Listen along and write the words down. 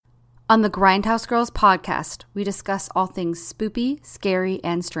On the Grindhouse Girls podcast, we discuss all things spoopy, scary,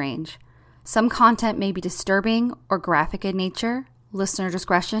 and strange. Some content may be disturbing or graphic in nature. Listener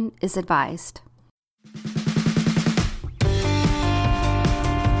discretion is advised.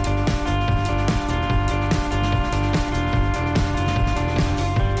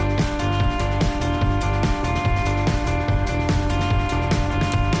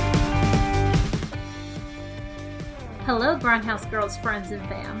 Hello, Grindhouse Girls friends and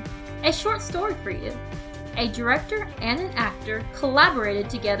fam. A short story for you. A director and an actor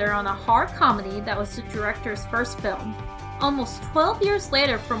collaborated together on a horror comedy that was the director's first film. Almost 12 years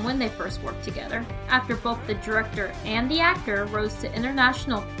later from when they first worked together, after both the director and the actor rose to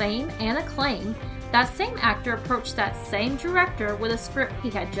international fame and acclaim, that same actor approached that same director with a script he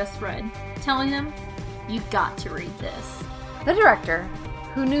had just read, telling him, "You've got to read this." The director,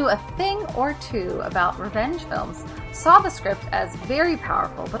 who knew a thing or two about revenge films, saw the script as very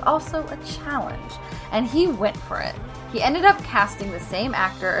powerful but also a challenge, and he went for it. He ended up casting the same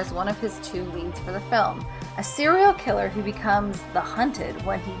actor as one of his two leads for the film, a serial killer who becomes the hunted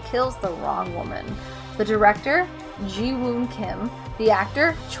when he kills the wrong woman. The director, Ji-Woon Kim, the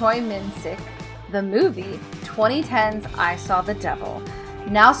actor, Choi Min-sik. The movie, 2010's I Saw the Devil,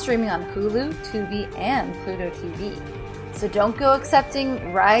 now streaming on Hulu, Tubi, and Pluto TV. So don't go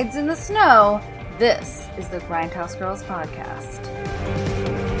accepting rides in the snow. This is the Grindhouse Girls podcast.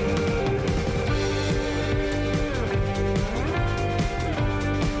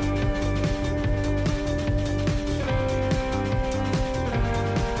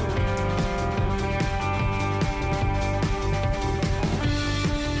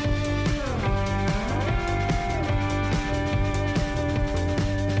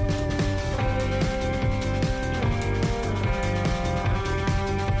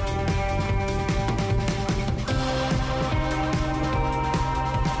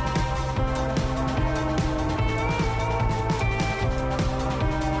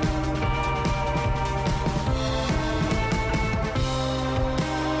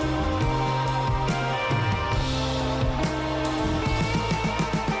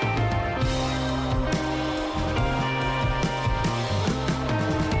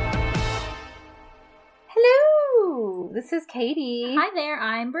 This is Katie. Hi there,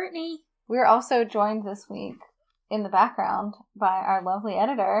 I'm Brittany. We're also joined this week in the background by our lovely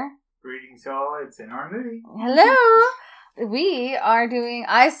editor. Greetings, y'all. It's in our movie. Hello. We are doing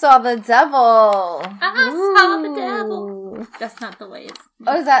I Saw the Devil. I saw the devil. That's not the way it's...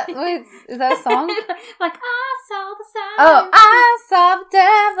 Oh, is that a song? Like, I saw the sign. Oh, I saw the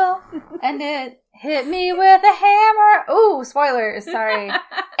devil, and it hit me with a hammer. Ooh, spoilers, sorry.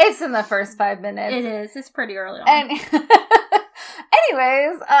 It's in the first 5 minutes. It is. It's pretty early on. And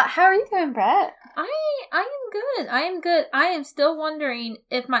anyways, how are you doing, Brett? I am good. I am good. I am still wondering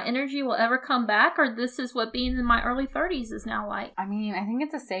if my energy will ever come back, or this is what being in my early 30s is now like. I mean, I think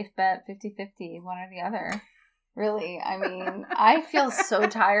it's a safe bet, 50-50, one or the other. Really. I mean, I feel so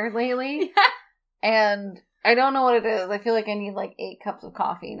tired lately, and I don't know what it is. I feel like I need like 8 cups of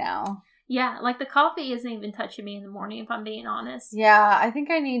coffee now. Yeah, like the coffee isn't even touching me in the morning, if I'm being honest. Yeah, I think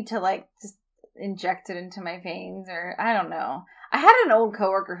I need to like just inject it into my veins, or I don't know. I had an old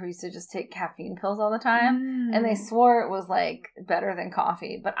coworker who used to just take caffeine pills all the time, and they swore it was like better than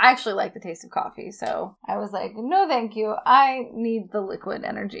coffee, but I actually like the taste of coffee, so I was like, no thank you, I need the liquid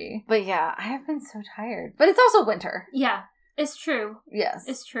energy. But yeah, I have been so tired. But it's also winter. Yeah, it's true. Yes.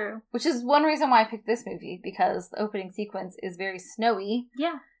 It's true. Which is one reason why I picked this movie, because the opening sequence is very snowy.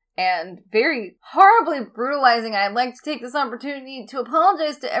 Yeah. And very horribly brutalizing. I'd like to take this opportunity to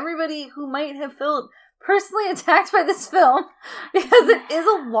apologize to everybody who might have felt personally attacked by this film, because it is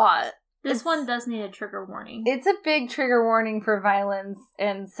a lot. This one does need a trigger warning. It's a big trigger warning for violence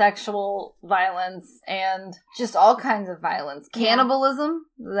and sexual violence and just all kinds of violence. Cannibalism,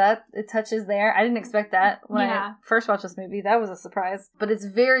 that it touches there. I didn't expect that when I first watched this movie. That was a surprise. But it's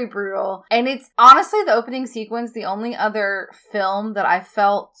very brutal. And it's honestly the opening sequence, the only other film that I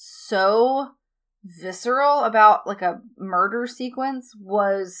felt so visceral about like a murder sequence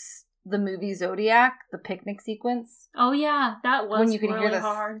was the movie Zodiac, the picnic sequence. Oh yeah, that was when you could really hear the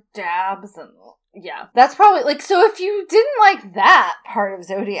hard. stabs and yeah, that's probably like, so if you didn't like that part of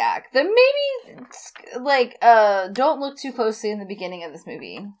Zodiac, then maybe like don't look too closely in the beginning of this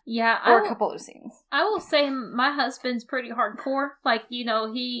movie. Yeah, or a couple other scenes. I will say my husband's pretty hardcore. Like, you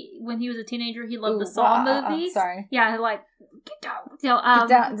know, when he was a teenager, he loved the Saw movies. Sorry. Yeah, like get down. You know, get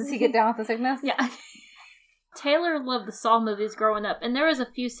down. Does he get down with the sickness? Yeah. Taylor loved the Saw movies growing up, and there was a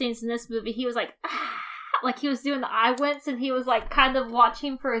few scenes in this movie he was like, ah, like he was doing the eye wince and he was like kind of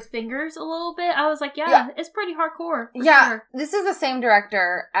watching for his fingers a little bit. I was like, yeah. It's pretty hardcore. Sure. This is the same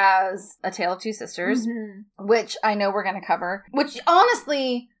director as A Tale of Two Sisters, which I know we're going to cover. Which,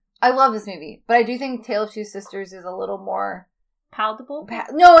 honestly, I love this movie. But I do think Tale of Two Sisters is a little more... palatable?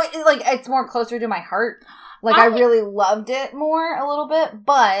 No, it's more closer to my heart. Like, I really loved it more a little bit.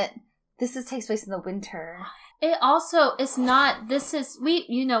 But this takes place in the winter. It also, it's not,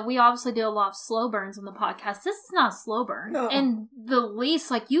 we obviously do a lot of slow burns on the podcast. This is not a slow burn. No. And the least,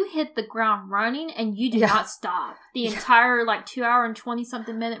 like, you hit the ground running and you do not stop. The entire, 2 hour and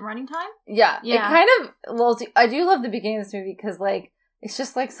 20-something minute running time? Yeah. It kind of, I do love the beginning of this movie because, it's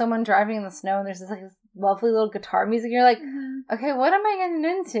just like someone driving in the snow and there's this lovely little guitar music. And you're like, okay, what am I getting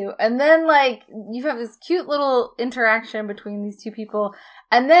into? And then, you have this cute little interaction between these two people.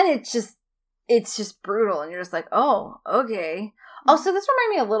 And then it's just brutal, and you're just like, oh, okay. Also, this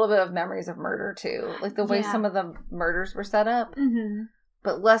reminded me a little bit of Memories of Murder, too. Like, the way some of the murders were set up. Mm-hmm.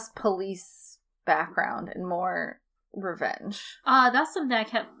 But less police background and more revenge. That's something I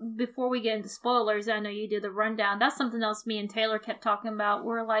kept, before we get into spoilers, I know you did the rundown, that's something else me and Taylor kept talking about,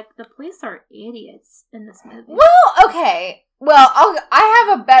 where, the police are idiots in this movie. Well, okay. Well, I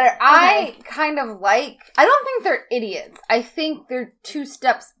have a better... Okay. I don't think they're idiots. I think they're 2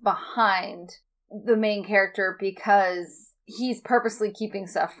 steps behind the main character because he's purposely keeping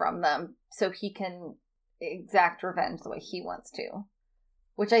stuff from them so he can exact revenge the way he wants to.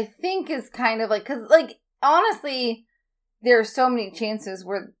 Which I think is kind of because, honestly, there are so many chances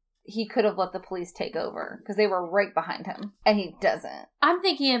where he could have let the police take over because they were right behind him, and he doesn't. I'm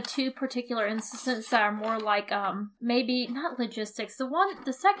thinking of 2 particular instances that are more maybe not logistics.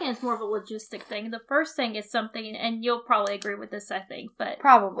 The second is more of a logistic thing. The first thing is something, and you'll probably agree with this, I think, but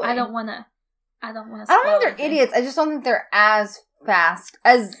probably I don't want to. I don't think they're idiots. I just don't think they're as fast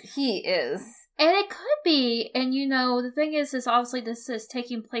as he is. And it could be, and the thing is obviously this is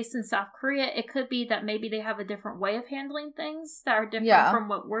taking place in South Korea. It could be that maybe they have a different way of handling things that are different from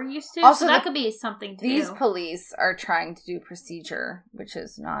what we're used to. Also, so that could be something too. These police are trying to do procedure, which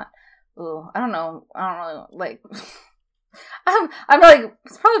is not. I don't know. I don't really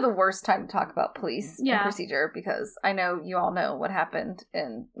it's probably the worst time to talk about police and procedure because I know you all know what happened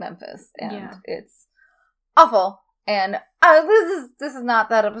in Memphis and it's awful. And this is not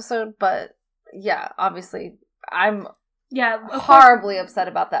that episode, but. Yeah, obviously, I'm horribly upset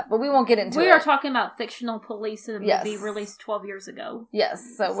about that, but we won't get into it. We are talking about fictional police in a movie released 12 years ago.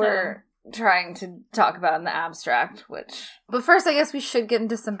 Yes, so we're trying to talk about in the abstract, But first, I guess we should get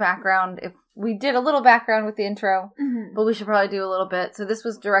into some background. If we did a little background with the intro, but we should probably do a little bit. So this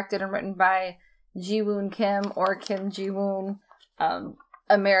was directed and written by Ji-woon Kim, or Kim Ji-woon.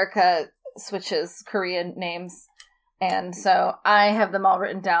 America switches Korean names. And so I have them all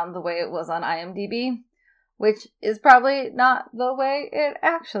written down the way it was on IMDb, which is probably not the way it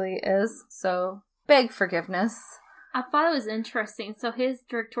actually is. So beg forgiveness. I thought it was interesting. So his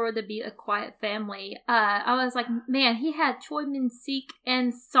directorial debut, A Quiet Family, I was like, man, he had Choi Min-sik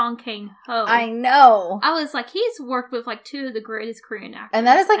and Song Kang-ho. I know. I was like, he's worked with 2 of the greatest Korean actors. And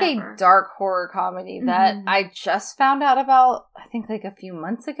that is ever. A dark horror comedy that I just found out about, I think a few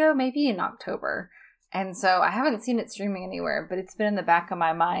months ago, maybe in October. And so I haven't seen it streaming anywhere, but it's been in the back of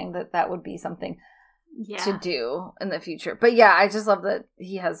my mind that would be something to do in the future. But yeah, I just love that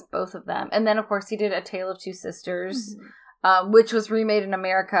he has both of them. And then, of course, he did A Tale of Two Sisters, which was remade in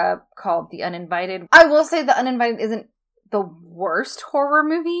America called The Uninvited. I will say The Uninvited isn't the worst horror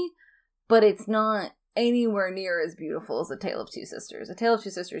movie, but it's not anywhere near as beautiful as A Tale of Two Sisters. A Tale of Two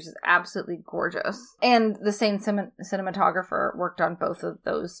Sisters is absolutely gorgeous. And the same cinematographer worked on both of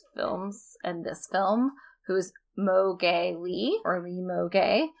those films and this film, who's Mo-gae Lee, or Lee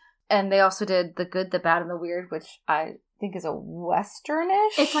Mo-gae. And they also did The Good, the Bad, and the Weird, which I think is a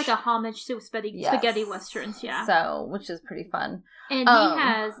westernish. It's like a homage to spaghetti westerns, yeah. So, which is pretty fun. And he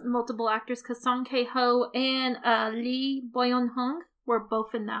has multiple actors, because Song Kang-ho and Lee Boyon-hong were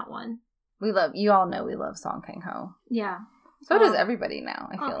both in that one. You all know we love Song Kang-ho. Yeah. So does everybody now,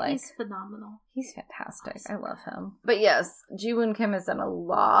 I feel like. He's phenomenal. He's fantastic. I love him. But yes, Ji-woon Kim has done a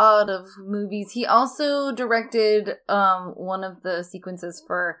lot of movies. He also directed one of the sequences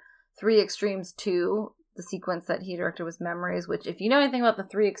for Three Extremes 2. The sequence that he directed was Memories, which, if you know anything about the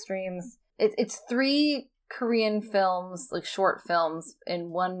Three Extremes, it's 3 Korean films, short films,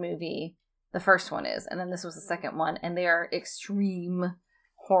 in one movie. The first one is, and then this was the second one, and they are extreme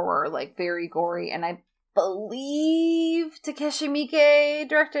horror, very gory, and I believe Takeshi Miike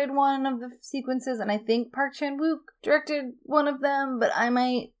directed one of the sequences, and I think Park Chan-wook directed one of them, but I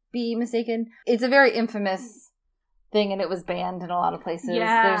might be mistaken. It's a very infamous thing, and it was banned in a lot of places.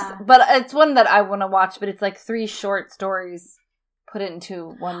 Yeah. But it's one that I want to watch, but it's like 3 short stories put it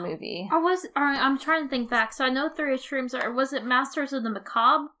into one movie. I'm trying to think back. So I know 3 Extremes was it Masters of the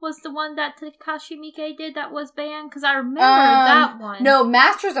Macabre was the one that Takashi Miike did that was banned? Because I remember that one. No,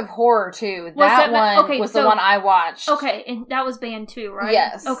 Masters of Horror too. That one was the one I watched. Okay, and that was banned too, right?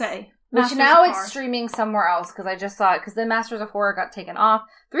 Yes. Okay. Which now it's streaming somewhere else because I just saw it because the Masters of Horror got taken off.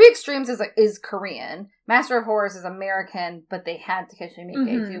 3 Extremes is Korean. Master of Horrors is American, but they had Takeshi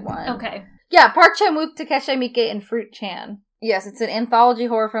Miike do one. Okay. Yeah, Park Chan-wook, Takeshi Miike, and Fruit Chan. Yes, it's an anthology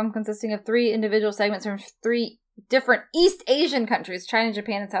horror film consisting of 3 individual segments from 3 different East Asian countries, China,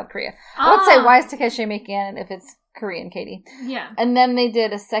 Japan, and South Korea. I would say, why is Takeshi Miike in if it's Korean, Katie? Yeah. And then they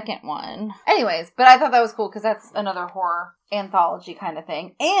did a second one. Anyways, but I thought that was cool because that's another horror anthology kind of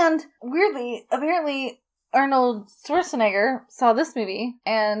thing. And weirdly, apparently, Arnold Schwarzenegger saw this movie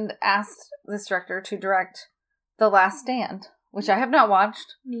and asked this director to direct The Last Stand, which I have not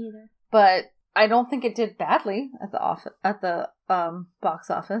watched. Me either. But I don't think it did badly at the box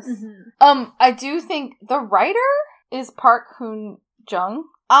office. Mm-hmm. I do think the writer is Park Hoon-jung.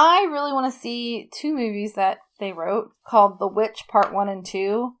 I really want to see 2 movies that they wrote called The Witch Part 1 and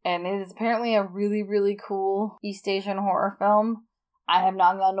 2, and it is apparently a really, really cool East Asian horror film. I have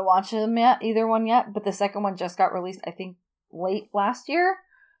not gone to watch them yet, either one yet, but the second one just got released, I think, late last year.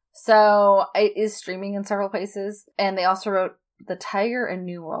 So it is streaming in several places, and they also wrote The Tiger and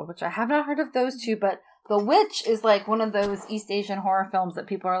New World, which I have not heard of those 2, but The Witch is like one of those East Asian horror films that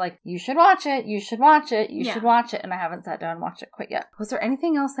people are like, you should watch it, you should watch it, you should watch it, and I haven't sat down and watched it quite yet. Was there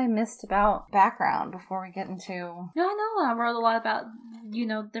anything else I missed about background before we get into... No, I know I wrote a lot about,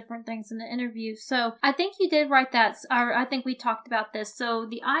 different things in the interview. So I think you did write that. I think we talked about this. So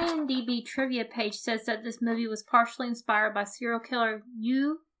the IMDb trivia page says that this movie was partially inspired by serial killer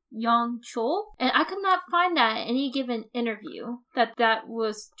Young Chul, and I could not find that in any given interview that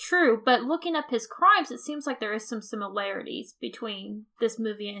was true, but looking up his crimes, it seems like there is some similarities between this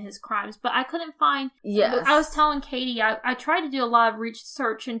movie and his crimes, but I couldn't find... Yes. I was telling Katie, I tried to do a lot of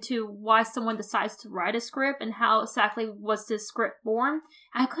research into why someone decides to write a script and how exactly was this script born.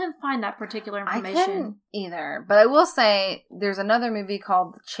 I couldn't find that particular information. I couldn't either, but I will say there's another movie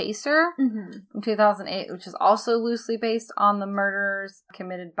called The Chaser from 2008, which is also loosely based on the murders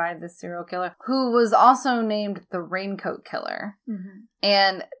committed by this serial killer, who was also named the Raincoat Killer.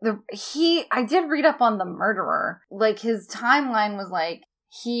 And I did read up on the murderer. Like, his timeline was like,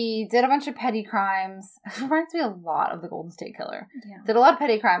 he did a bunch of petty crimes. It reminds me a lot of the Golden State Killer. Yeah. Did a lot of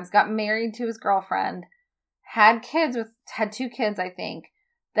petty crimes, got married to his girlfriend, had 2 kids, I think,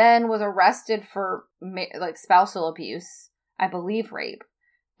 then was arrested for spousal abuse, I believe rape,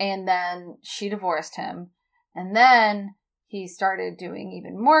 and then she divorced him, and then he started doing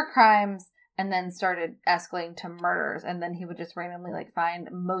even more crimes, and then started escalating to murders, and then he would just randomly find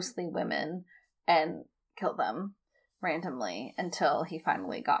mostly women and kill them randomly until he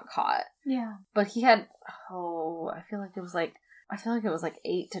finally got caught. Yeah. But he had I feel like it was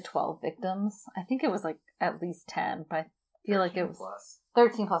 8 to 12 victims. I think it was at least 10, but I feel like it was plus.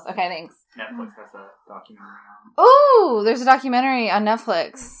 13 plus. Okay, thanks. Netflix has a documentary on. Oh, there's a documentary on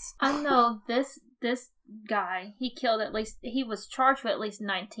Netflix. I know this guy, he was charged with at least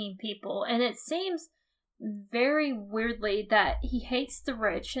 19 people, and it seems very weirdly that he hates the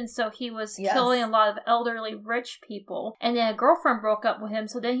rich, and so he was killing a lot of elderly rich people, and then a girlfriend broke up with him,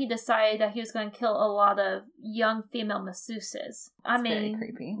 so then he decided that he was going to kill a lot of young female masseuses. Very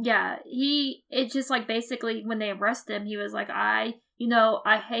creepy. Yeah, it's just basically when they arrested him, he was like, I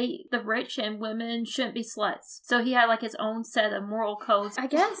hate the rich and women shouldn't be sluts. So he had his own set of moral codes. I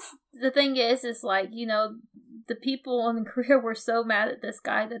guess the thing is the people in Korea were so mad at this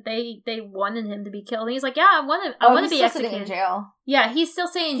guy that they wanted him to be killed. And he's like, yeah, I want to be executed. Sitting in jail. Yeah, he's still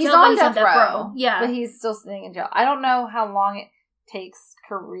sitting in he's jail. On but death row. Yeah, but he's still sitting in jail. I don't know how long it takes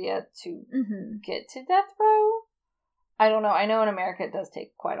Korea to get to death row. I don't know. I know in America it does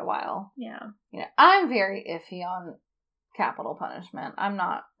take quite a while. Yeah. I'm very iffy on capital punishment. I'm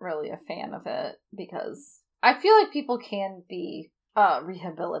not really a fan of it because I feel like people can be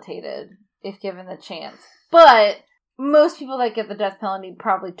rehabilitated if given the chance. But most people that get the death penalty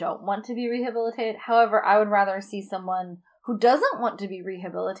probably don't want to be rehabilitated. However, I would rather see someone who doesn't want to be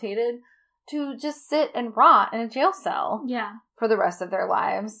rehabilitated to just sit and rot in a jail cell for the rest of their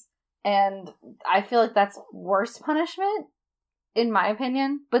lives. And I feel like that's worse punishment, in my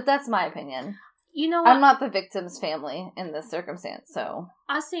opinion. But that's my opinion. You know what? I'm not the victim's family in this circumstance, so...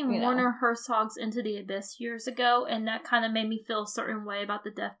 I seen Werner Herzog's Into the Abyss years ago, and that kind of made me feel a certain way about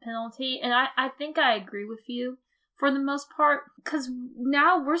the death penalty. And I think I agree with you. for the most part, because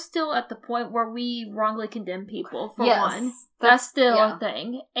now we're still at the point where we wrongly condemn people, for Yes, one. That's still yeah. a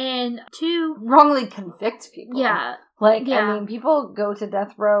thing. And two... Wrongly convict people. Yeah. Like, Yeah. I mean, people go to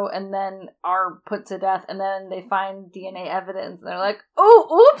death row and then are put to death, and then they find DNA evidence, and they're like,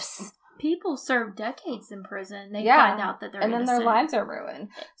 oh, oops! People serve decades in prison. They Yeah. find out that they're And then innocent. their lives are ruined.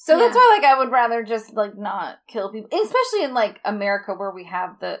 So Yeah. that's why, like, I would rather just, like, not kill people. Especially in, like, America where we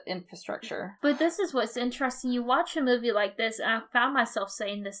have the infrastructure. But this is what's interesting. You watch a movie like this, and I found myself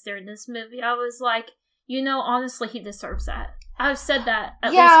saying this during this movie. I was like, honestly, he deserves that. I've said that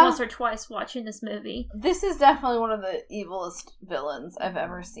at least once or twice watching this movie. This is definitely one of the evilest villains I've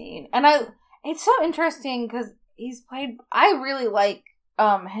ever seen. And it's so interesting because he's played... I really like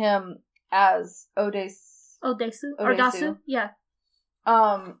him as Odesu? Yeah.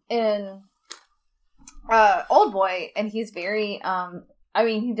 In Old Boy, and he's very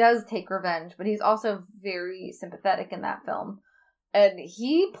he does take revenge, but he's also very sympathetic in that film, and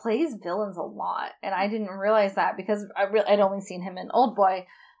he plays villains a lot, and I didn't realize that because I'd only seen him in Old Boy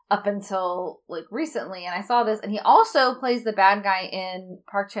up until like recently, and I saw this, and he also plays the bad guy in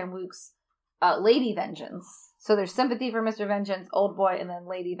Park Chan-wook's Lady Vengeance. So there's Sympathy for Mr. Vengeance, Old Boy, and then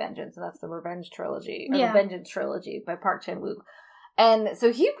Lady Vengeance, and that's the Revenge trilogy, or the Vengeance trilogy by Park Chan-wook. And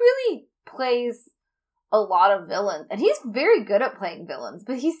so he really plays a lot of villains, and he's very good at playing villains,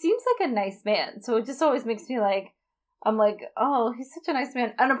 but he seems like a nice man, so it just always makes me like, I'm like, oh, he's such a nice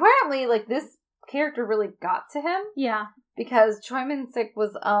man. And apparently, like, this character really got to him. Yeah. Because Choi Min-sik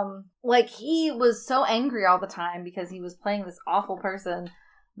was, he was so angry all the time because he was playing this awful person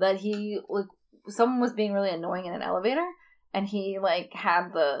that he, like, someone was being really annoying in an elevator, and he, like,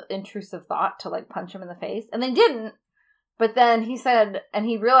 had the intrusive thought to, like, punch him in the face, and they didn't, but then he said, and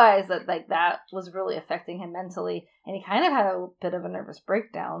he realized that, like, that was really affecting him mentally, and he kind of had a bit of a nervous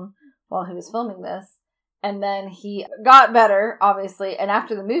breakdown while he was filming this, and then he got better, obviously, and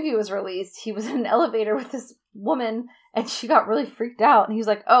after the movie was released, he was in an elevator with this woman, and she got really freaked out, and he was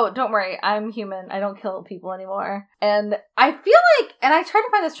like, oh, don't worry, I'm human, I don't kill people anymore. And I feel like, and I tried to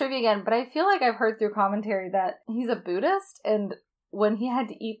find this trivia again, but I feel like I've heard through commentary that he's a Buddhist, and when he had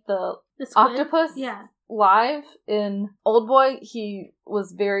to eat the octopus live in Old Boy, he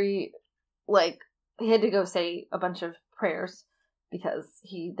was very, like, he had to go say a bunch of prayers, because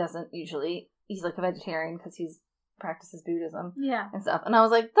he doesn't usually, he's like a vegetarian, because he's practices Buddhism and stuff, and I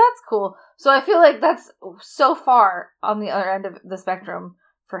was like, that's cool. So I feel like that's so far on the other end of the spectrum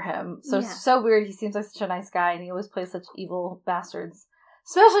for him, so it's so weird. He seems like such a nice guy, and he always plays such evil bastards,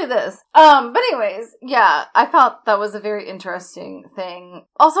 especially this. But anyways, I thought that was a very interesting thing.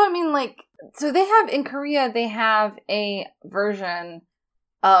 Also, I mean, like, so they have in Korea, they have a version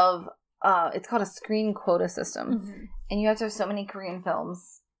of it's called a screen quota system, and you have to have so many Korean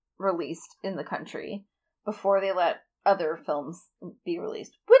films released in the country before they let other films be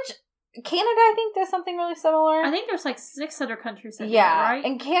released. Which, Canada, I think, does something really similar. I think there's like 6 other countries that do it, right?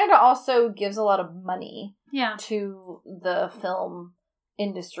 And Canada also gives a lot of money to the film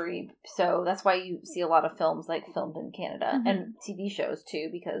industry. So that's why you see a lot of films like filmed in Canada, and TV shows too,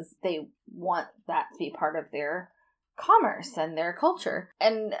 because they want that to be part of their commerce and their culture.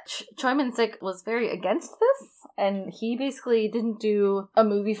 And Choi Min-sik was very against this, and he basically didn't do a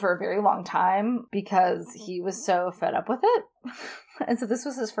movie for a very long time because he was so fed up with it. And so this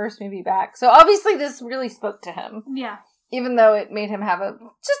was his first movie back. So obviously this really spoke to him. Yeah. Even though it made him have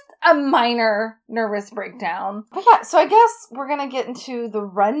just a minor nervous breakdown. But yeah, so I guess we're gonna get into the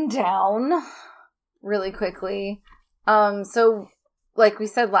rundown really quickly. So like we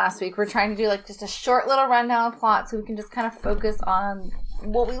said last week, we're trying to do like just a short little rundown of plot so we can just kind of focus on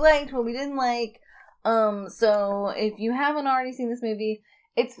what we liked, what we didn't like. So if you haven't already seen this movie,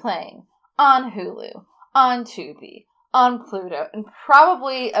 it's playing on Hulu, on Tubi, on Pluto, and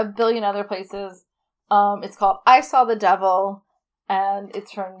probably a billion other places. It's called I Saw the Devil, and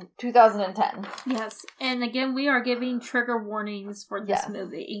it's from 2010. Yes, and again, we are giving trigger warnings for this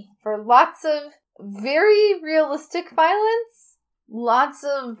movie. For lots of very realistic violence, lots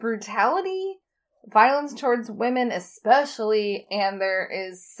of brutality, violence towards women especially, and there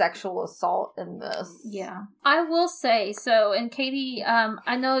is sexual assault in this. Yeah. I will say, so, and Katie,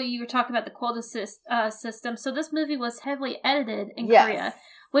 I know you were talking about the quota system, so this movie was heavily edited in Korea,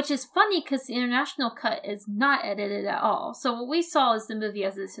 which is funny because the international cut is not edited at all. So what we saw is the movie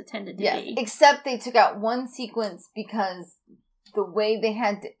as it's intended to be. Except they took out one sequence because the way they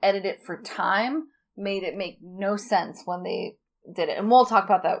had to edit it for time made it make no sense when they did it. And we'll talk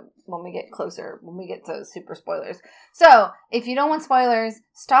about that when we get closer, when we get to super spoilers. So, if you don't want spoilers,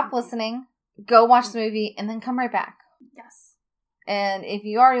 stop listening, go watch the movie, and then come right back. Yes. And if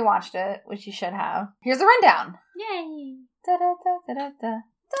you already watched it, which you should have, here's a rundown. Yay!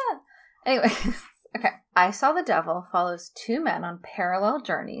 Anyways, okay. I Saw the Devil follows two men on parallel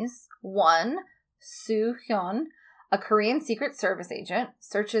journeys. One, Soo Hyun, a Korean Secret Service agent,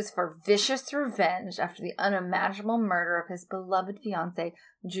 searches for vicious revenge after the unimaginable murder of his beloved fiancée,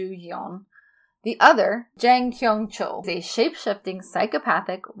 Joo Yeon. The other, Jang Kyung-chul, is a shape-shifting,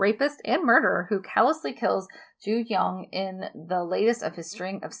 psychopathic, rapist, and murderer who callously kills Joo Young in the latest of his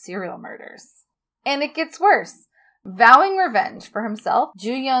string of serial murders. And it gets worse. Vowing revenge for himself,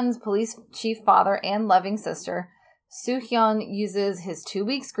 Joo Yeon's police chief father and loving sister, Soo Hyun uses his 2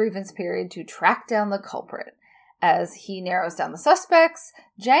 weeks grievance period to track down the culprit. As he narrows down the suspects,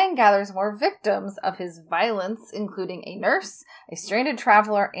 Jang gathers more victims of his violence, including a nurse, a stranded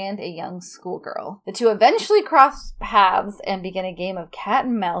traveler, and a young schoolgirl. The two eventually cross paths and begin a game of cat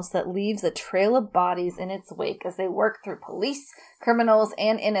and mouse that leaves a trail of bodies in its wake as they work through police, criminals,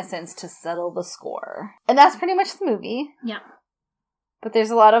 and innocents to settle the score. And that's pretty much the movie. Yeah. But there's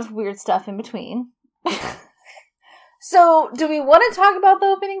a lot of weird stuff in between. So, do we want to talk about the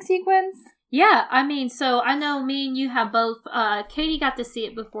opening sequence? Yeah, I mean, so I know me and you have both, Katie got to see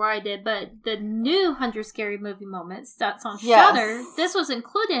it before I did, but the new 100 Scary Movie Moments that's on Shudder, this was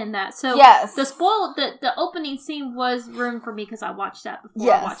included in that. So the opening scene was ruined for me because I watched that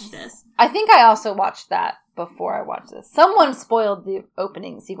before I watched this. I think I also watched that before I watched this. Someone spoiled the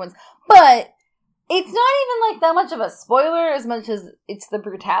opening sequence, but it's not even like that much of a spoiler as much as it's the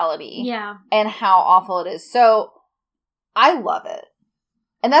brutality. Yeah. And how awful it is. So, I love it.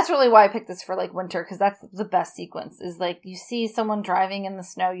 And that's really why I picked this for, like, winter, because that's the best sequence, is, like, you see someone driving in the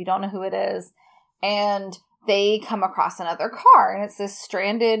snow, you don't know who it is, and they come across another car, and it's this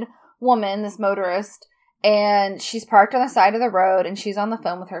stranded woman, this motorist, and she's parked on the side of the road, and she's on the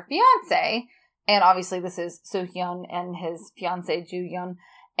phone with her fiancé, and obviously this is Soo Hyun and his fiancée, Joo Yeon,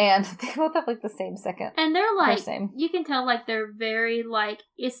 and they both have, like, the same second. And they're, like, you can tell, like, they're very, like,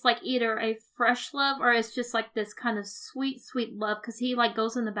 it's, like, either a fresh love or it's just, like, this kind of sweet, sweet love. Because he, like,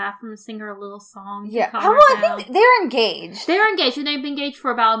 goes in the bathroom and sing her a little song. Yeah. I think they're engaged. They're engaged, and they've been engaged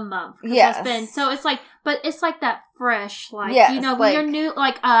for about a month. Yes. So it's, like, but it's, like, that fresh, like, yes, you know, when like, you're new,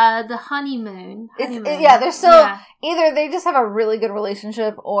 like, the honeymoon. They're still, either they just have a really good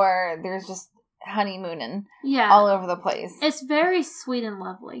relationship or there's just honeymooning all over the place. It's very sweet and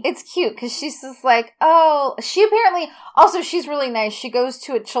lovely. It's cute because she's just like, oh, she apparently, also she's really nice. She goes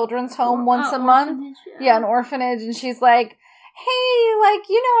to a children's home once a month. Yeah, an orphanage. And she's like, hey, like,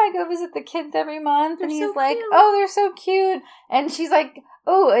 you know, I go visit the kids every month. And he's like, oh, they're so cute. And she's like,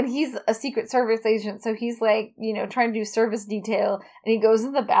 oh, and he's a Secret Service agent. So he's like, you know, trying to do service detail. And he goes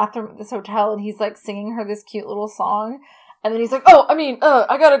in the bathroom at this hotel and he's like singing her this cute little song. And then he's like, oh,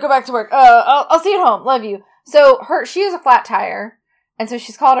 I gotta go back to work. I'll see you at home. Love you. So she has a flat tire. And so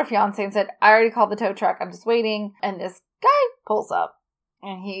she's called her fiance and said, I already called the tow truck. I'm just waiting. And this guy pulls up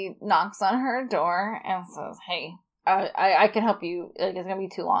and he knocks on her door and says, hey, I can help you. Like, it's gonna be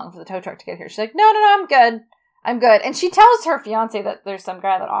too long for the tow truck to get here. She's like, no, I'm good. I'm good. And she tells her fiance that there's some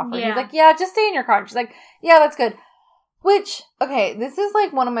guy that offered. Yeah. He's like, yeah, just stay in your car. And she's like, yeah, that's good. Which, okay, this is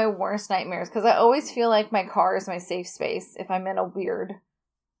like one of my worst nightmares because I always feel like my car is my safe space if I'm in a weird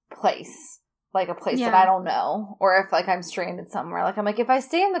place, like a place that I don't know, or if like I'm stranded somewhere. Like I'm like, if I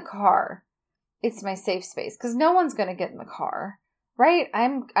stay in the car, it's my safe space because no one's gonna get in the car, right?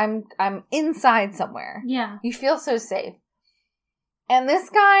 I'm inside somewhere. Yeah, you feel so safe. And this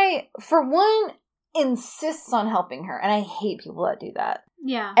guy, for one, insists on helping her, and I hate people that do that.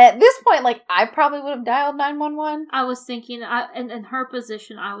 Yeah. At this point, like, I probably would have dialed 911. I was thinking, in her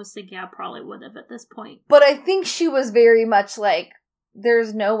position, I was thinking I probably would have at this point. But I think she was very much like,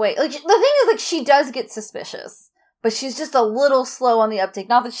 there's no way. Like, the thing is, like, she does get suspicious. But she's just a little slow on the uptake.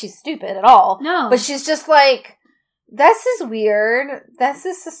 Not that she's stupid at all. No. But she's just like, this is weird. This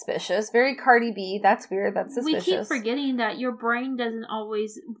is suspicious. Very Cardi B. That's weird. That's suspicious. We keep forgetting that your brain doesn't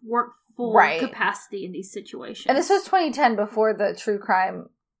always work full capacity in these situations. And this was 2010 before the true crime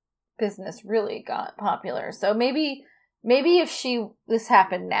business really got popular. So maybe if this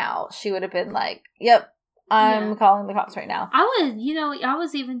happened now, she would have been like, yep, I'm calling the cops right now. I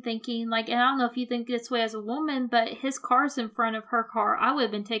was even thinking, like, and I don't know if you think this way as a woman, but his car's in front of her car. I would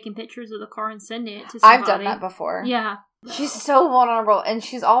have been taking pictures of the car and sending it to somebody. I've done that before. Yeah. She's so vulnerable, and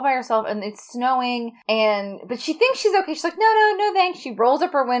she's all by herself, and it's snowing, but she thinks she's okay. She's like, no, thanks. She rolls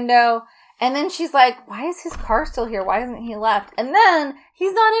up her window, and then she's like, why is his car still here? Why hasn't he left? And then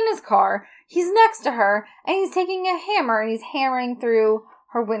he's not in his car. He's next to her, and he's taking a hammer, and he's hammering through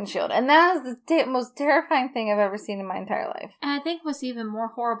her windshield. And that is the most terrifying thing I've ever seen in my entire life. And I think what's even more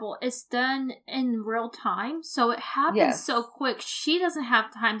horrible, it's done in real time, so it happens so quick. She doesn't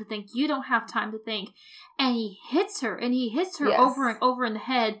have time to think. You don't have time to think. And he hits her, over and over in the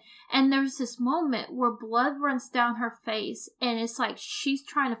head. And there's this moment where blood runs down her face, and it's like she's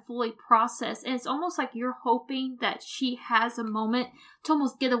trying to fully process. And it's almost like you're hoping that she has a moment to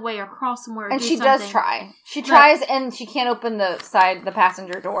almost get away or cross somewhere. And she does try. She tries, and she can't open the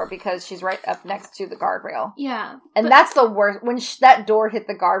passenger door because she's right up next to the guardrail. Yeah. And that's the worst. When that door hit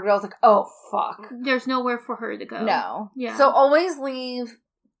the guardrail, I was like, oh, fuck. There's nowhere for her to go. No. Yeah. So always leave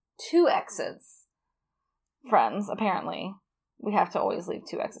 2 exits. Friends, apparently. We have to always leave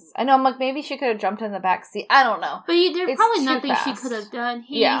 2 exits. I know, I'm like, maybe she could have jumped in the back seat. I don't know. But there's probably nothing she could have done.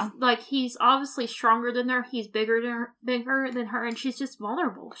 He's obviously stronger than her. He's bigger than her, and she's just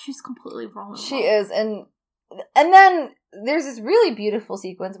vulnerable. She's completely vulnerable. She is, and then there's this really beautiful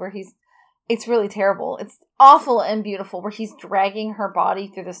sequence where it's really terrible. It's awful and beautiful, where he's dragging her body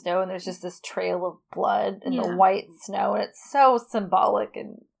through the snow, and there's just this trail of blood in the white snow, and it's so symbolic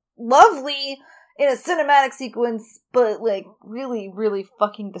and lovely in a cinematic sequence, but, like, really, really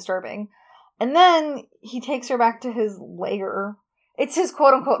fucking disturbing. And then he takes her back to his lair. It's his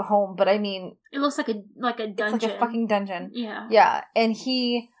quote-unquote home, but I mean... It looks like a dungeon. It's like a fucking dungeon. Yeah. Yeah, and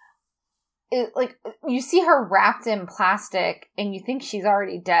you see her wrapped in plastic, and you think she's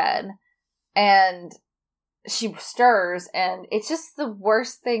already dead, and she stirs, and it's just the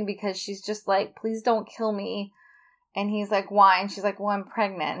worst thing, because she's just like, please don't kill me. And he's like, why? And she's like, well, I'm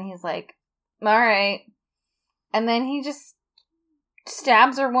pregnant. And he's like, all right. And then he just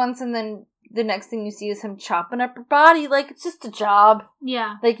stabs her once, and then the next thing you see is him chopping up her body. Like, it's just a job.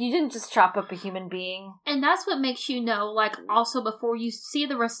 Yeah. Like, you didn't just chop up a human being. And that's what makes you know, like, also before you see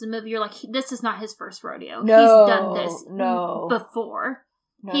the rest of the movie, you're like, this is not his first rodeo. No. He's done this before.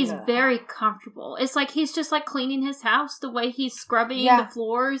 No, he's very comfortable. It's like he's just, like, cleaning his house, the way he's scrubbing the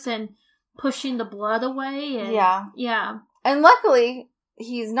floors and pushing the blood away. And, yeah. And luckily,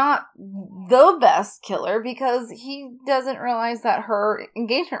 he's not the best killer, because he doesn't realize that her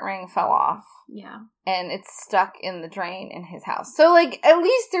engagement ring fell off. Yeah. And it's stuck in the drain in his house. So, like, at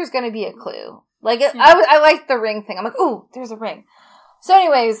least there's going to be a clue. Like, I liked the ring thing. I'm like, ooh, there's a ring. So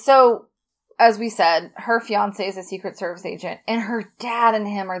anyways, as we said, her fiancé is a Secret Service agent, and her dad and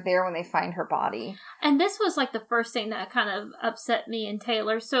him are there when they find her body. And this was, like, the first thing that kind of upset me and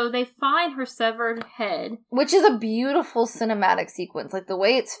Taylor. So they find her severed head. Which is a beautiful cinematic sequence. Like, the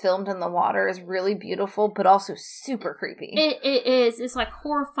way it's filmed in the water is really beautiful, but also super creepy. It is. It's, like,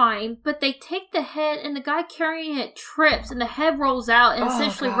 horrifying. But they take the head, and the guy carrying it trips, and the head rolls out, and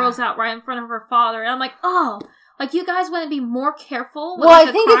essentially rolls out right in front of her father. And I'm like, oh... Like, you guys want to be more careful with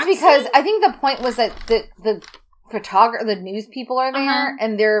I think it's because... I think the point was that the photographer... The news people are there,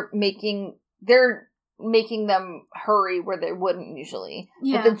 and they're making them hurry where they wouldn't usually.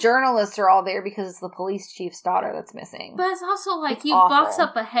 Yeah. But the journalists are all there because it's the police chief's daughter that's missing. But it's also like, you box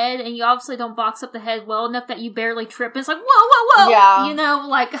up a head, and you obviously don't box up the head well enough that you barely trip. It's like, whoa! Yeah. You know,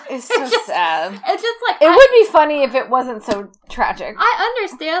 like... It's so sad. It's just like... It would be funny if it wasn't so tragic. I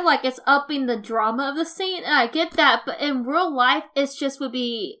understand, like, it's upping the drama of the scene, and I get that, but in real life, it just would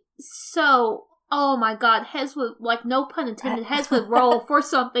be so... Oh my god, heads would, like, no pun intended, heads would roll for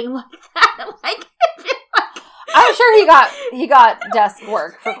something like that. Like, I'm sure he got desk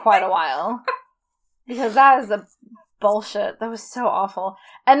work for quite a while. Because that is a bullshit. That was so awful.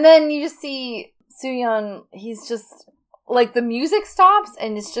 And then you just see Soo-yeon, he's just, like, the music stops,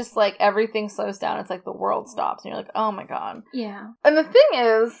 and it's just, like, everything slows down. It's like the world stops, and you're like, oh my god. Yeah. And the thing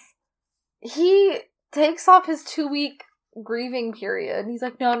is, he takes off his 2-week grieving period. He's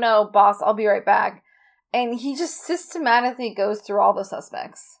like, no, boss, I'll be right back. And he just systematically goes through all the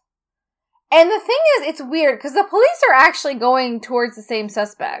suspects. And the thing is, it's weird, because the police are actually going towards the same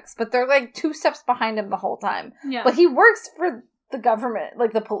suspects, but they're, like, 2 steps behind him the whole time. Yeah. But he works for the government,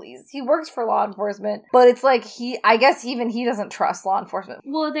 like, the police. He works for law enforcement, but it's like, I guess even he doesn't trust law enforcement.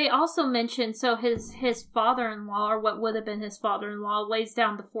 Well, they also mentioned, so his father-in-law, or what would have been his father-in-law, lays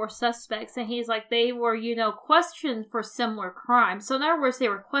down the 4 suspects, and he's like, they were, questioned for similar crimes. So in other words, they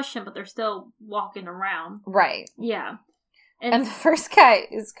were questioned, but they're still walking around. Right. Yeah. And the first guy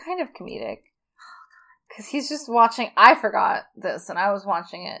is kind of comedic. Because he's just watching... I forgot this, and I was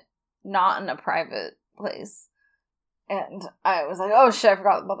watching it not in a private place. And I was like, oh shit, I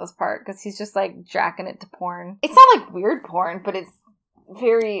forgot about this part. Because he's just, like, jacking it to porn. It's not, like, weird porn, but it's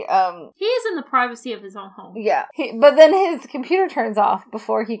very, He is in the privacy of his own home. Yeah. But then his computer turns off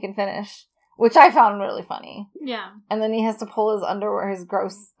before he can finish. Which I found really funny. Yeah. And then he has to pull his underwear, his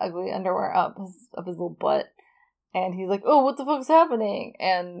gross, ugly underwear up his little butt. And he's like, oh, what the fuck's happening?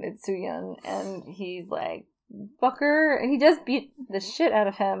 And it's Soo-yeon. And he's like, fucker. And he does beat the shit out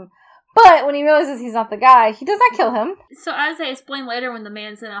of him. But when he realizes he's not the guy, he does not kill him. So as they explain later when the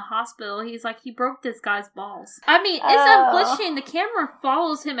man's in a hospital, he's like, he broke this guy's balls. I mean, it's unflinching. The camera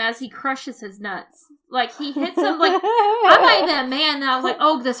follows him as he crushes his nuts. Like, he hits him, like, I'm not even a man, and I was like,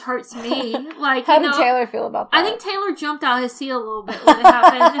 oh, this hurts me. Like, How did Taylor feel about that? I think Taylor jumped out of his seat a little bit when it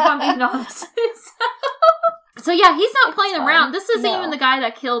happened, if I'm being honest. So yeah, he's not playing around. This isn't even the guy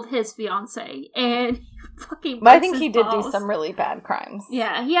that killed his fiance, and he fucking But I think he did balls. do some really bad crimes.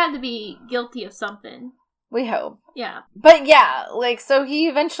 Yeah, he had to be guilty of something. We hope. Yeah. But yeah, like, so he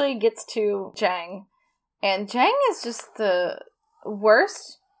eventually gets to Jang, and Jang is just the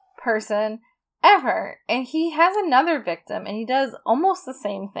worst person ever. And he has another victim, and he does almost the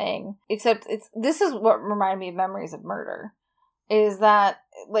same thing, except this is what reminded me of Memories of Murder, is that,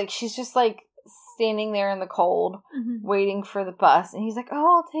 like, she's just, like, standing there in the cold, waiting for the bus, and he's like,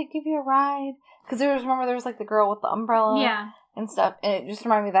 oh, I'll give you a ride. Because there was, like, the girl with the umbrella and stuff, and it just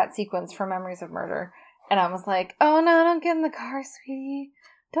reminded me of that sequence from Memories of Murder. And I was like, oh no, don't get in the car, sweetie.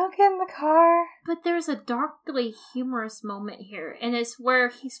 Don't get in the car. But there's a darkly humorous moment here, and it's where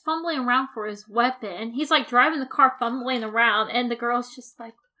he's fumbling around for his weapon. He's, like, driving the car, fumbling around, and the girl's just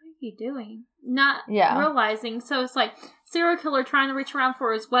like, what are you doing? Not realizing. So it's like, serial killer trying to reach around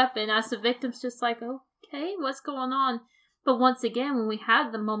for his weapon as the victim's just like, okay, what's going on? But once again, when we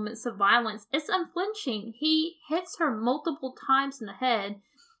have the moments of violence, it's unflinching. He hits her multiple times in the head.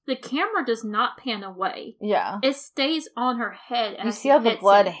 The camera does not pan away. Yeah. It stays on her head as you see how the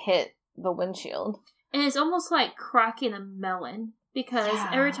blood hit the windshield. And it's almost like cracking a melon. Because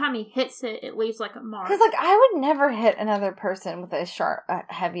every time he hits it, it leaves like a mark. Because, like, I would never hit another person with a sharp,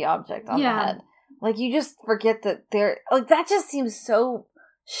 heavy object on the head. Like, you just forget that they're... Like, that just seems so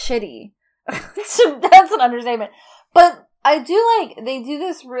shitty. That's an understatement. But I do like... They do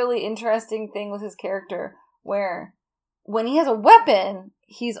this really interesting thing with his character where when he has a weapon,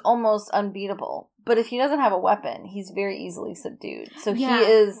 he's almost unbeatable. But if he doesn't have a weapon, he's very easily subdued. So he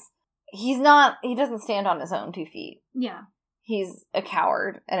doesn't stand on his own 2 feet. Yeah. He's a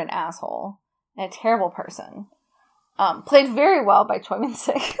coward and an asshole and a terrible person. Played very well by Choi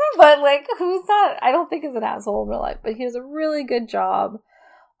Min-sik. But, like, who's not... I don't think is an asshole in real life. But he does a really good job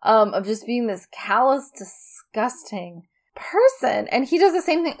of just being this callous, disgusting person. And he does the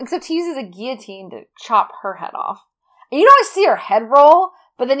same thing, except he uses a guillotine to chop her head off. And you don't always see her head roll,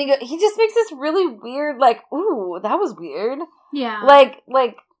 but then he just makes this really weird, like, ooh, that was weird. Yeah. Like,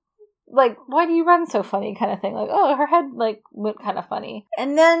 why do you run so funny kind of thing? Like, oh, her head, like, went kind of funny.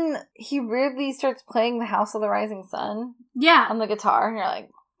 And then he weirdly starts playing The House of the Rising Sun. Yeah. On the guitar. And you're like,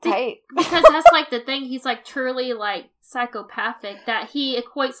 tight. Because that's, like, the thing. He's, like, truly, like, psychopathic that he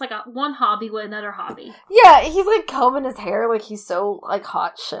equates, like, one hobby with another hobby. Yeah, he's, like, combing his hair like he's so, like,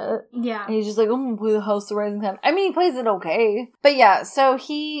 hot shit. Yeah. And he's just like, I'm gonna play The House of the Rising Sun. I mean, he plays it okay. But yeah, so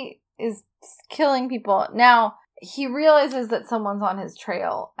he is killing people. Now... He realizes that someone's on his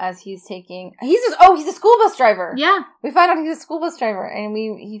trail as he's taking... He's a school bus driver. Yeah. We find out he's a school bus driver. And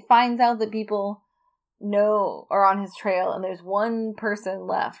he finds out that people are on his trail. And there's one person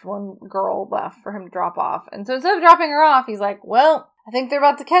left, one girl left for him to drop off. And so instead of dropping her off, he's like, well, I think they're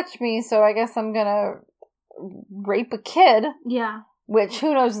about to catch me. So I guess I'm going to rape a kid. Yeah. Which,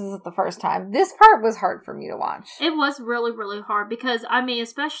 who knows, this is the first time. This part was hard for me to watch. It was really, really hard. Because, I mean,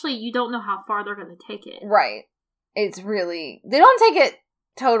 especially you don't know how far they're going to take it. Right. It's really... They don't take it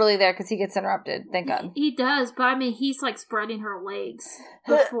totally there because he gets interrupted. Thank God. He does, but I mean, he's like spreading her legs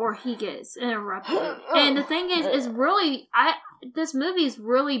before he gets interrupted. And the thing is really... This movie is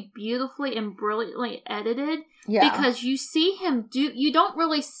really beautifully and brilliantly edited. Yeah. Because you see him do... You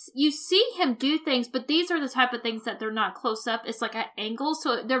see him do things, but these are the type of things that they're not close up. It's like at angles,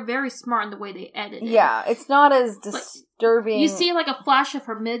 so they're very smart in the way they edit it. Yeah, it's not as disturbing. You see like a flash of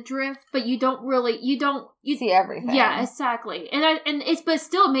her midriff, but you don't you see everything. Yeah, exactly. But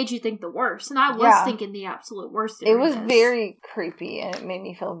still it made you think the worst. And I was thinking the absolute worst. It was very creepy, and it made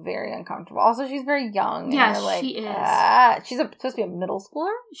me feel very uncomfortable. Also, she's very young. Yeah, like, she is. She's supposed to be a middle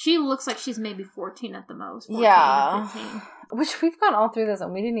schooler? She looks like she's maybe 14 at the most. 14 or 15. Which we've gone all through this,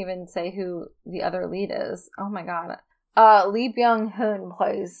 and we didn't even say who the other lead is. Oh my god. Lee Byung-hun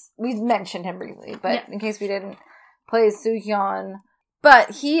plays... We mentioned him briefly, but in case we didn't, plays Soo-hyun.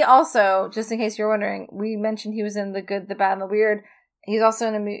 But he also, just in case you're wondering, we mentioned he was in The Good, the Bad, and the Weird. He's also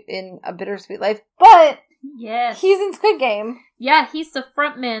in A Bittersweet Life. But Yes. He's in Squid Game. Yeah, he's the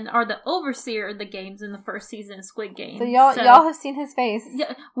frontman or the overseer of the games in the first season of Squid Game. So y'all have seen his face.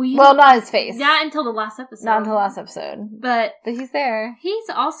 Yeah, well, not his face. Not until the last episode. Not until the last episode. But he's there. He's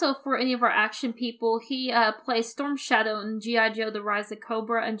also, for any of our action people, he plays Storm Shadow in G.I. Joe The Rise of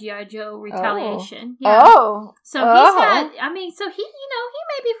Cobra and G.I. Joe Retaliation. Yeah. Oh. So he's had, so he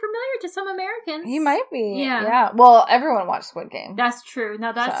may be familiar to some Americans. He might be. Yeah. Yeah. Well, everyone watched Squid Game. That's true.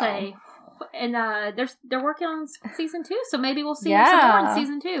 Now that's and they're working on season 2, so maybe we'll see him some more in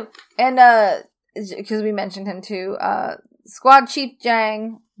season 2. And because we mentioned him too, Squad Chief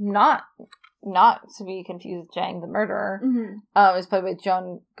Jang, not to be confused with Jang the murderer, is played by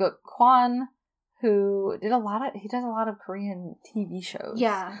Jung Gook Kwan, who does a lot of Korean TV shows.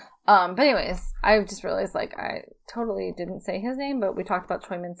 Yeah. But anyways, I just realized I totally didn't say his name, but we talked about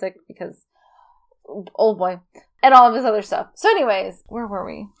Choi Min-sik because old boy and all of his other stuff. So anyways, where were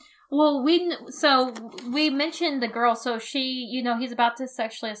we? Well, we mentioned the girl, so she, he's about to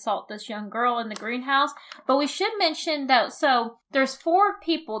sexually assault this young girl in the greenhouse, but we should mention that, so there's 4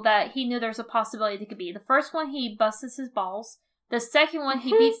 people that he knew there's a possibility it could be. The first one, he busts his balls. The second one,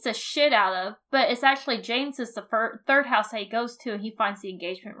 he beats the shit out of, but it's actually James's the third house that he goes to, and he finds the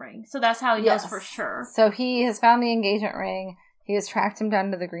engagement ring. So that's how he knows for sure. So he has found the engagement ring. He has tracked him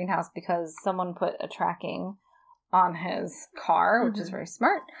down to the greenhouse because someone put a tracking on his car, which is very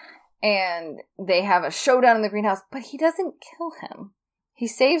smart. And they have a showdown in the greenhouse, but he doesn't kill him. He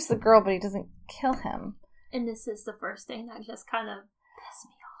saves the girl, but he doesn't kill him. And this is the first thing that just kind of pissed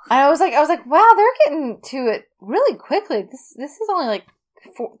me off. I was like, wow, they're getting to it really quickly. This is only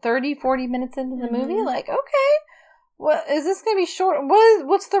 40 minutes into the movie. Okay, what is this going to be short?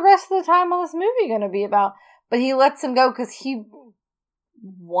 What's the rest of the time on this movie going to be about? But he lets him go because he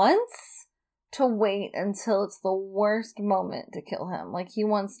wants to wait until it's the worst moment to kill him. He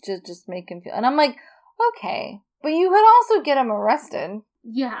wants to just make him feel... And I'm like, okay, but you could also get him arrested.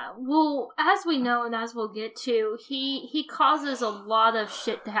 Yeah, well, as we know and as we'll get to, he causes a lot of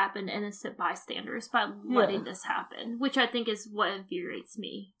shit to happen to innocent bystanders by letting this happen, which I think is what infuriates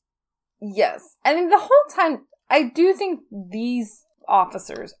me. Yes. I mean, the whole time, I do think these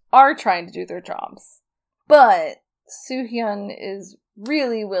officers are trying to do their jobs. But Soo-hyun is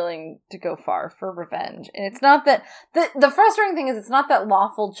really willing to go far for revenge. And it's not that... The frustrating thing is it's not that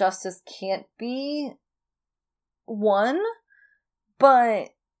lawful justice can't be won, but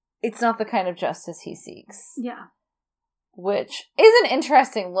it's not the kind of justice he seeks. Yeah. Which is an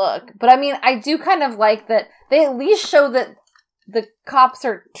interesting look. But I mean, I do kind of like that they at least show that the cops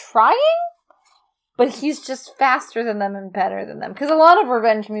are trying, but he's just faster than them and better than them. Because a lot of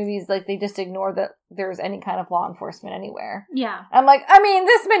revenge movies, they just ignore that there's any kind of law enforcement anywhere. Yeah. I'm like, I mean,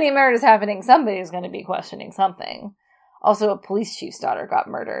 this many murders happening, somebody's going to be questioning something. Also, a police chief's daughter got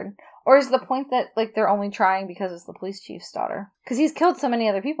murdered. Or is the point that, they're only trying because it's the police chief's daughter? Because he's killed so many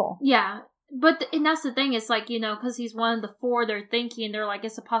other people. Yeah. But, and that's the thing, it's because he's one of the 4, they're thinking, they're like,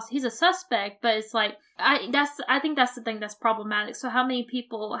 he's a suspect, but it's I think that's the thing that's problematic. So how many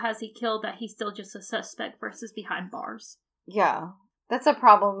people has he killed that he's still just a suspect versus behind bars? Yeah. That's a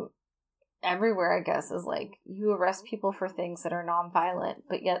problem everywhere, I guess, is you arrest people for things that are non-violent,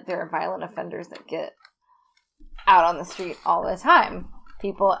 but yet there are violent offenders that get out on the street all the time.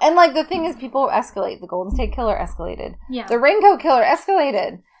 People, and the thing is, people escalate. The Golden State Killer escalated. Yeah. The Raincoat Killer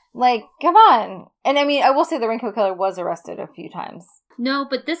escalated. Come on. And I mean, I will say the Raincoat Killer was arrested a few times. No,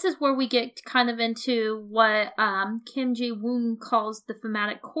 but this is where we get kind of into what Kim Ji-woon calls the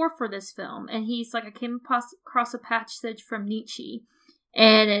thematic core for this film. And he's I came across a passage from Nietzsche.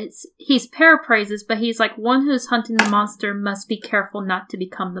 And he's paraphrases, but he's one who's hunting the monster must be careful not to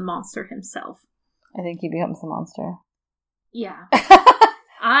become the monster himself. I think he becomes the monster. Yeah.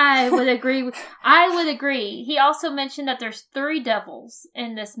 I would agree. He also mentioned that there's 3 devils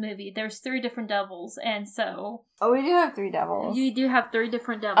in this movie. There's 3 different devils, and so... Oh, we do have 3 devils. You do have 3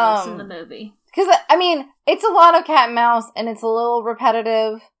 different devils in the movie. Because, I mean, it's a lot of cat and mouse, and it's a little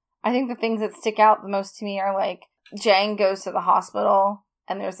repetitive. I think the things that stick out the most to me are, Jang goes to the hospital,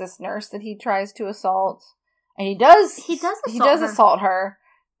 and there's this nurse that he tries to assault. And he does assault her,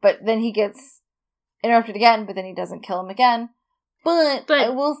 but then he gets interrupted again, but then he doesn't kill him again. But I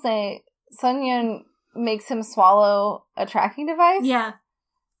will say, Sun Yun makes him swallow a tracking device. Yeah.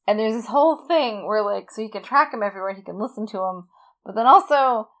 And there's this whole thing where, so he can track him everywhere, he can listen to him, but then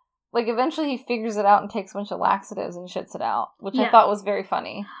also, eventually he figures it out and takes a bunch of laxatives and shits it out, which I thought was very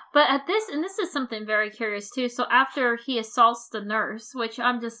funny. But this is something very curious, too, so after he assaults the nurse, which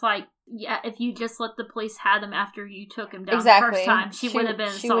I'm just Yeah, if you just let the police have him after you took him down Exactly. the first time, she wouldn't have been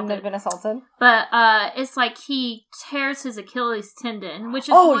assaulted. She wouldn't have been assaulted. But it's like he tears his Achilles tendon, which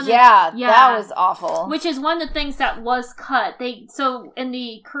is that was awful. Which is one of the things that was cut. So in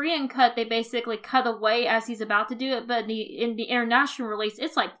the Korean cut, they basically cut away as he's about to do it, but in the international release,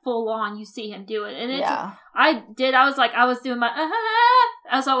 it's like full on. You see him do it, and it's. Yeah. I was doing my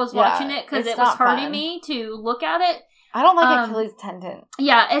as I was watching it because it was hurting me to look at it. I don't like Achilles tendon.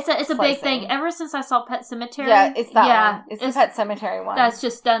 Yeah, it's a big thing. Ever since I saw Pet Sematary. Yeah, it's that one. It's the Pet Sematary one. That's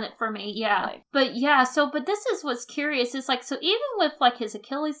just done it for me, yeah. But this is what's curious. It's like, so even with like his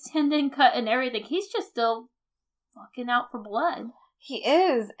Achilles tendon cut and everything, he's just still fucking out for blood. He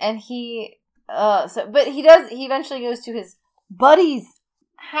is, and but he eventually goes to his buddy's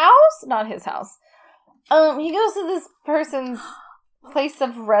house? Not his house. He goes to this person's place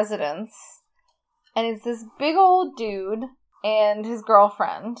of residence. And it's this big old dude and his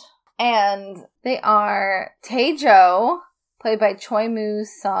girlfriend. And they are Tae-jo, played by Choi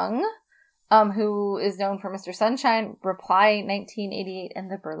Moo-sung, who is known for Mr. Sunshine, Reply 1988,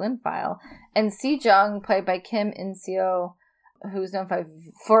 and The Berlin File. And Si-jung, played by Kim In-seo, who's known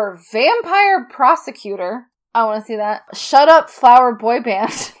for Vampire Prosecutor. I want to see that. Shut Up Flower Boy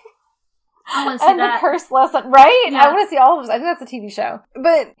Band. I want to see that. The Curse Lesson, right? Yeah. I want to see all of this. I think that's a TV show.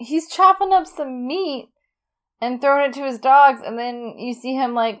 But he's chopping up some meat and throwing it to his dogs, and then you see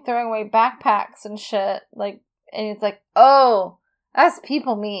him, like, throwing away backpacks and shit. Like, and it's like, oh, that's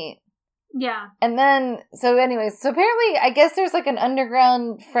people meat. Yeah. And then, so apparently, I guess there's, like, an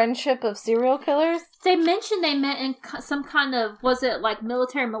underground friendship of serial killers. They mentioned they met in some kind of, was it, like,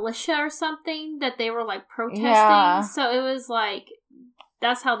 military militia or something? That they were, like, protesting? Yeah. So it was, like...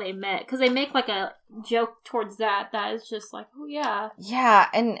 That's how they met. Because they make, like, a joke towards that is just like, oh, yeah. Yeah,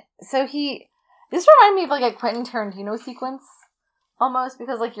 and so this reminded me of, like, a Quentin Tarantino sequence, almost,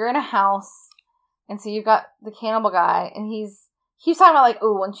 because, like, you're in a house, and so you've got the cannibal guy, and he's talking about, like,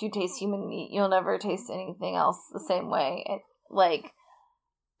 oh, once you taste human meat, you'll never taste anything else the same way. And, like,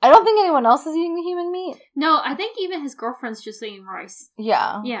 I don't think anyone else is eating the human meat. No, I think even his girlfriend's just eating rice.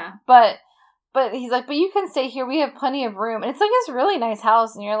 Yeah. Yeah. But he's like, but you can stay here. We have plenty of room. And it's like this really nice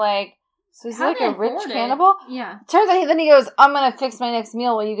house. And you're like, so is he like a rich cannibal? Yeah. Turns out then he goes, I'm going to fix my next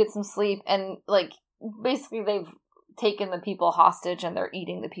meal while you get some sleep. And like, basically they've taken the people hostage and they're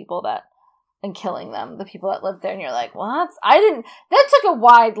eating the people and killing them. The people that live there. And you're like, what? That took a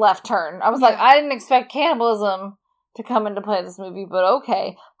wide left turn. I was like, I didn't expect cannibalism to come into play in this movie, but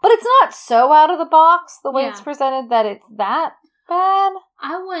okay. But it's not so out of the box the way it's presented that it's that bad.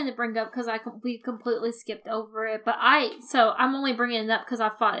 I wanted to bring up because we completely skipped over it, but I'm only bringing it up because I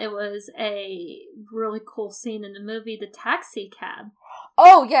thought it was a really cool scene in the movie, the taxi cab.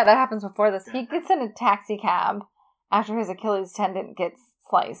 Oh yeah, that happens before this. He gets in a taxi cab after his Achilles tendon gets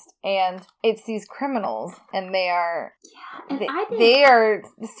sliced, and it's these criminals, and they are they are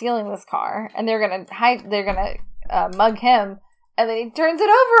stealing this car, and they're gonna mug him. And then he turns it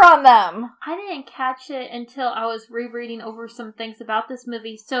over on them. I didn't catch it until I was rereading over some things about this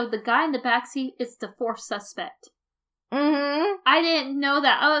movie. So the guy in the backseat is the fourth suspect. Mm-hmm. I didn't know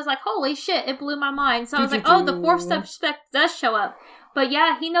that. I was like, holy shit, it blew my mind. So I was like, oh, the fourth suspect does show up. But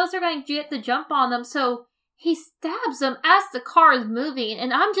yeah, he knows they're going to get the jump on them. So he stabs them as the car is moving.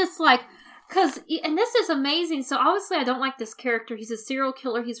 And I'm just like... And this is amazing. So obviously I don't like this character. He's a serial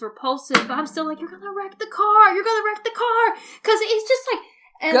killer. He's repulsive. But I'm still like, you're going to wreck the car. You're going to wreck the car. Because he's just like...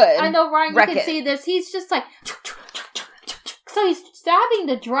 And good. I know, Ryan, you can see this. He's just like... So he's stabbing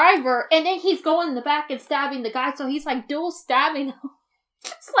the driver. And then he's going in the back and stabbing the guy. So he's like dual stabbing him.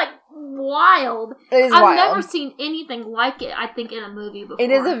 It's like wild. It is I've wild. never seen anything like it, I think, in a movie before.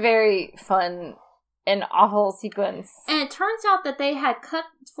 It is a very fun... an awful sequence. And it turns out that they had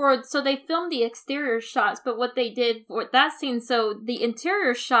so they filmed the exterior shots, but what they did for that scene, so the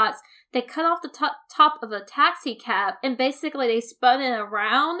interior shots, they cut off the top of a taxi cab, and basically they spun it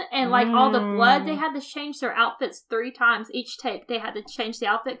around, and like all the blood, they had to change their outfits 3 times each take. They had to change the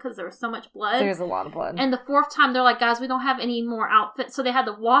outfit because there was so much blood. There's a lot of blood. And the 4th time, they're like, guys, we don't have any more outfits, so they had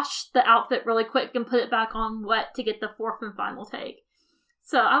to wash the outfit really quick and put it back on wet to get the 4th and final take.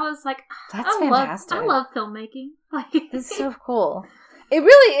 So I was like, that's fantastic. I love filmmaking. It's so cool. It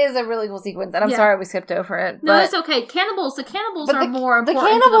really is a really cool sequence, and I'm sorry we skipped over it. No, it's okay. The cannibals are more important. The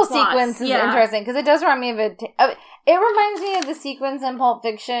cannibal to the sequence is interesting, because it does remind me of it. It reminds me of the sequence in Pulp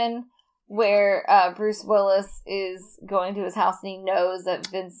Fiction where Bruce Willis is going to his house and he knows that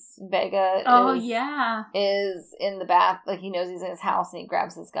Vince Vega is in the bath. Like, he knows he's in his house and he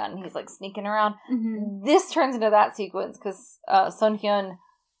grabs his gun and he's like sneaking around. Mm-hmm. This turns into that sequence because Sun Hyun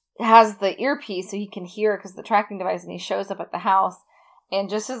has the earpiece so he can hear because the tracking device, and he shows up at the house And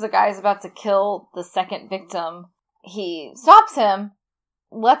just as the guy's about to kill the second victim, he stops him,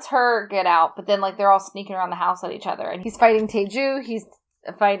 lets her get out, but then, like, they're all sneaking around the house at each other. And he's fighting Taeju, he's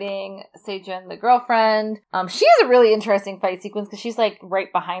fighting Sejun, the girlfriend. She has a really interesting fight sequence because she's, like,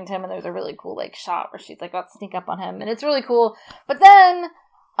 right behind him, and there's a really cool, like, shot where she's, like, about to sneak up on him, and it's really cool. But then,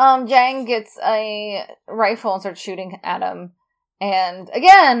 Jang gets a rifle and starts shooting at him, and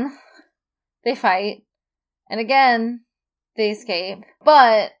again, they fight, and again, they escape,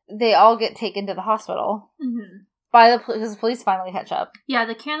 but they all get taken to the hospital. Mm-hmm. Because the police finally catch up. Yeah,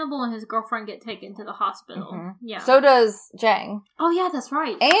 the cannibal and his girlfriend get taken to the hospital. Mm-hmm. Yeah. So does Jang. Oh, yeah, that's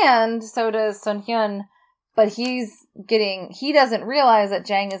right. And so does Sun Hyun, but he doesn't realize that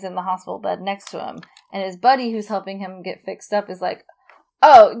Jang is in the hospital bed next to him. And his buddy who's helping him get fixed up is like,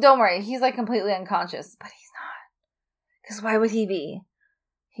 oh, don't worry, he's, like, completely unconscious. But he's not. Because why would he be?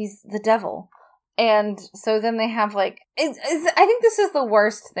 He's the devil. And so then they have, like, I think this is the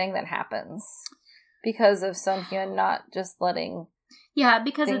worst thing that happens. Because of Sun Hyun not just letting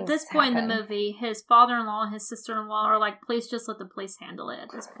because at this point in the movie, his father-in-law and his sister-in-law are like, please just let the police handle it at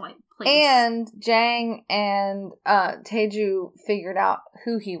this point, please. And Jang and Taeju figured out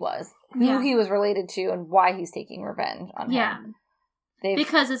who he was, who he was related to, and why he's taking revenge on him.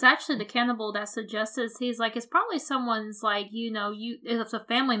 Because it's actually the cannibal that suggests this. He's like, it's probably someone's, like, it's a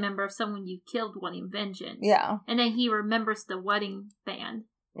family member of someone you killed wanting vengeance. Yeah. And then he remembers the wedding band.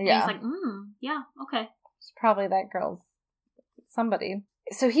 Yeah. And he's like, yeah, okay. It's probably that girl's somebody.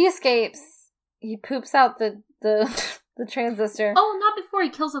 So he escapes. He poops out the transistor. Oh, not before he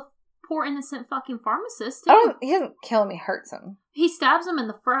kills a poor innocent fucking pharmacist. Too. He doesn't kill him, he hurts him. He stabs him in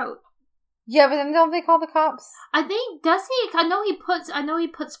the throat. Yeah, but then don't they call the cops? I think, does he? I know he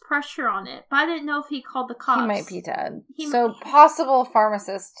puts pressure on it, but I didn't know if he called the cops. He might be dead. Possible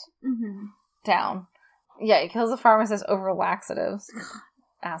pharmacist down. Yeah, he kills the pharmacist over laxatives.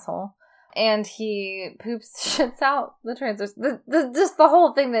 Asshole. And he shits out the transistor. Just the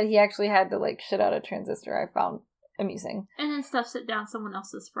whole thing that he actually had to, like, shit out a transistor, I found amusing. And then stuffs it down someone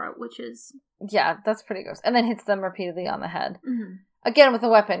else's throat, which is... Yeah, that's pretty gross. And then hits them repeatedly on the head. Mm-hmm. Again with a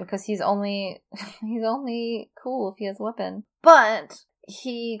weapon, because he's only cool if he has a weapon. But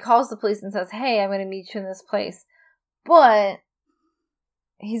he calls the police and says, hey, I'm going to meet you in this place. But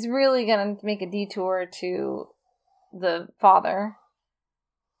he's really going to make a detour to the father,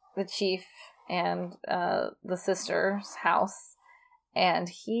 the chief, and the sister's house, and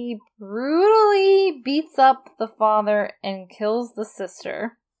he brutally beats up the father and kills the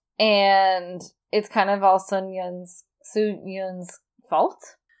sister, and it's kind of all Sun Yun's fault.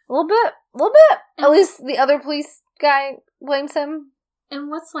 A little bit. At least the other police guy blames him. And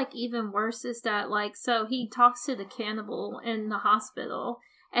what's, like, even worse is that, like, so he talks to the cannibal in the hospital,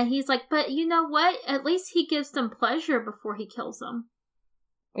 and he's like, but you know what? At least he gives them pleasure before he kills them.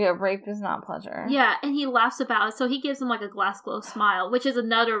 Yeah, rape is not pleasure. Yeah, and he laughs about it, so he gives him, like, a glass glow smile, which is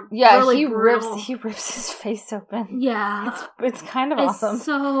another really brutal... he rips his face open. Yeah. It's kind of awesome. It's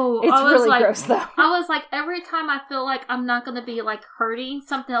really like, gross, though. I was like, every time I feel like I'm not going to be, like, hurting,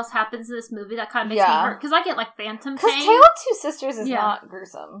 something else happens in this movie that kind of makes me hurt. Because I get, like, phantom pain. Because Tale of Two Sisters is not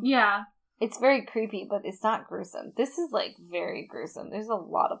gruesome. Yeah. It's very creepy, but it's not gruesome. This is, like, very gruesome. There's a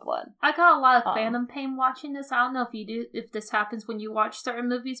lot of blood. I got a lot of phantom pain watching this. I don't know if this happens when you watch certain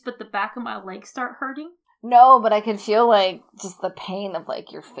movies, but the back of my legs start hurting. No, but I could feel, like, just the pain of,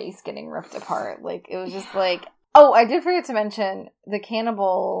 like, your face getting ripped apart. Like, it was just, like... Oh, I did forget to mention the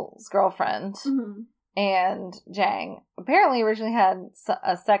cannibal's girlfriend and Jang apparently originally had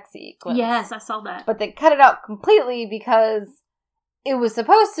a sex sequence. Yes, I saw that. But they cut it out completely because... it was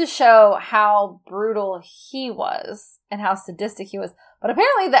supposed to show how brutal he was and how sadistic he was. But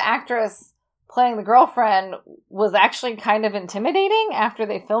apparently the actress playing the girlfriend was actually kind of intimidating after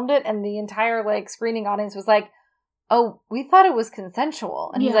they filmed it. And the entire, like, screening audience was like, oh, we thought it was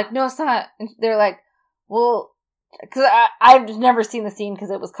consensual. And he's like, no, it's not. And they're like, well, because I've never seen the scene because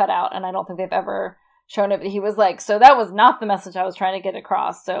it was cut out. And I don't think they've ever shown it. But he was like, so that was not the message I was trying to get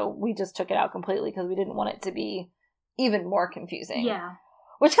across. So we just took it out completely because we didn't want it to be even more confusing. Yeah.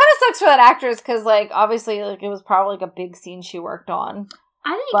 Which kind of sucks for that actress because, like, obviously, like, it was probably, like, a big scene she worked on.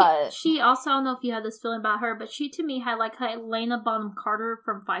 I think she also, I don't know if you had this feeling about her, but she, to me, had, like, Helena Bonham Carter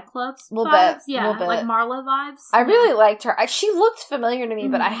from Fight Club vibes. Yeah, like Marla vibes. I really liked her. She looked familiar to me,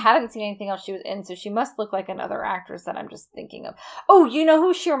 but I hadn't seen anything else she was in, so she must look like another actress that I'm just thinking of. Oh, you know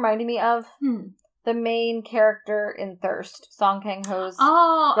who she reminded me of? The main character in Thirst, Song Kang-ho's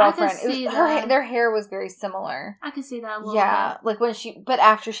girlfriend. I can see that. Their hair was very similar. I can see that a little bit. Like but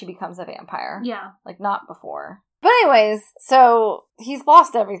after she becomes a vampire. Yeah. Like, not before. But anyways, so he's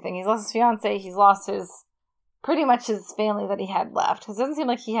lost everything. He's lost his fiancée, he's lost his pretty much his family that he had left. Because it doesn't seem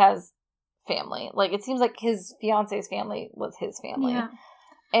like he has family. Like, it seems like his fiance's family was his family. Yeah.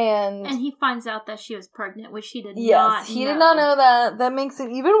 And he finds out that she was pregnant, which he did not know. Yes, he did not know that. That makes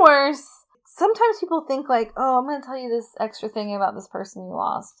it even worse. Sometimes people think like, oh, I'm going to tell you this extra thing about this person you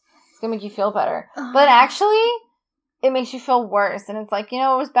lost. It's going to make you feel better. But actually, it makes you feel worse. And it's like, it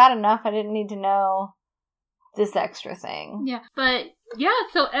was bad enough. I didn't need to know this extra thing. Yeah, but yeah,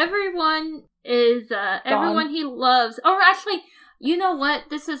 so everyone is, everyone he loves. Or actually, you know what?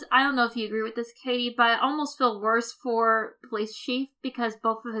 I don't know if you agree with this, Katie, but I almost feel worse for Police Chief because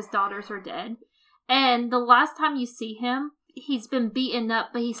both of his daughters are dead. And the last time you see him, he's been beaten up,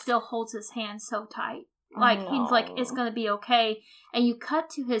 but he still holds his hand so tight. Like, he's like, it's gonna be okay. And you cut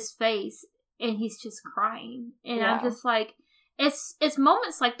to his face, and he's just crying. And I'm just like, it's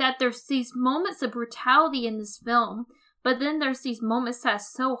moments like that. There's these moments of brutality in this film, but then there's these moments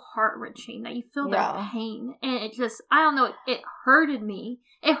that's so heart-wrenching that you feel that pain. And it just, I don't know, it hurted me.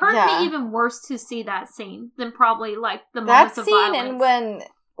 It hurt me even worse to see that scene than probably, like, the moments of violence. That scene and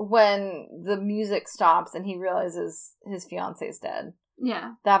when the music stops and he realizes his fiance's dead.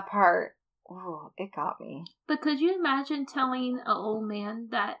 Yeah. That part, it got me. But could you imagine telling an old man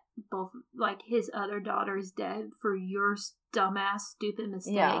that both, like, his other daughter is dead for your dumbass, stupid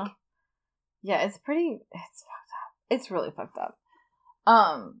mistake? Yeah, it's fucked up. It's really fucked up.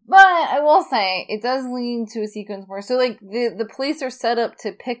 But I will say, it does lead to a sequence where, so, like, the police are set up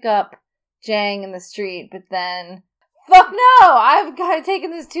to pick up Jang in the street, but then, fuck no! I've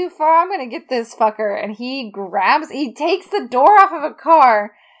taken this too far, I'm gonna get this fucker. And he takes the door off of a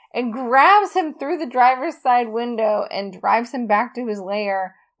car and grabs him through the driver's side window and drives him back to his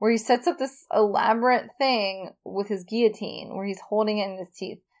lair, where he sets up this elaborate thing with his guillotine, where he's holding it in his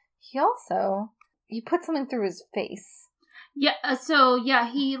teeth. He put something through his face. Yeah,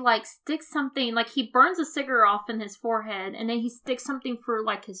 he, like, sticks something, like, he burns a cigarette off in his forehead, and then he sticks something for,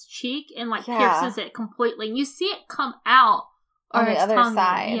 like, his cheek, and, like, pierces it completely. And you see it come out on the other tongue.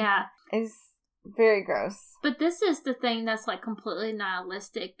 side. Yeah. It's very gross. But this is the thing that's, like, completely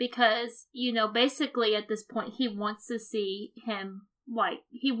nihilistic, because, basically at this point, he wants to see him afraid,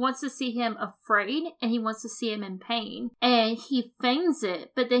 and he wants to see him in pain. And he feigns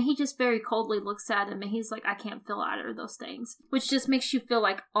it, but then he just very coldly looks at him, and he's like, I can't feel either of those things. Which just makes you feel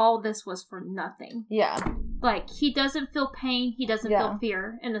like all this was for nothing. Yeah. Like, he doesn't feel pain, he doesn't feel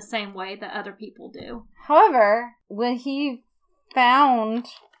fear in the same way that other people do. However, when he found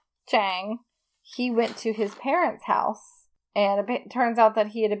Jang, he went to his parents' house, and it turns out that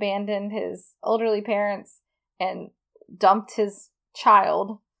he had abandoned his elderly parents and dumped his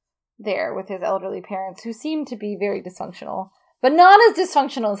child there with his elderly parents, who seemed to be very dysfunctional, but not as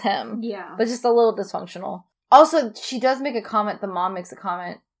dysfunctional as him. Yeah. But just a little dysfunctional. Also, she does make a comment, the mom makes a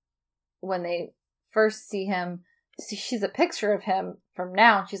comment when they first see him. She's a picture of him from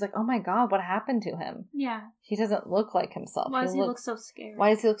now, and she's like, oh my god, what happened to him? Yeah. He doesn't look like himself. Why does he look so scary?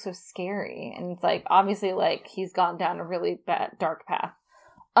 Why does he look so scary? And it's like, obviously, like, he's gone down a really bad, dark path.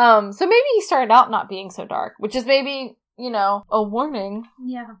 So maybe he started out not being so dark, which is maybe, a warning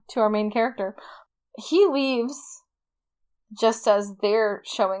to our main character. He leaves just as they're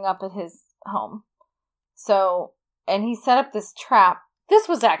showing up at his home. So, and he set up this trap. This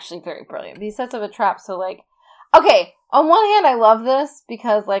was actually very brilliant. He sets up a trap so, like, okay, on one hand, I love this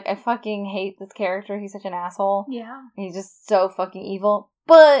because, like, I fucking hate this character. He's such an asshole. Yeah. He's just so fucking evil.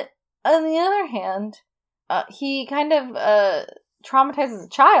 But, on the other hand, he kind of traumatizes a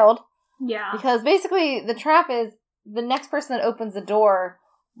child. Yeah. Because basically, the trap is the next person that opens the door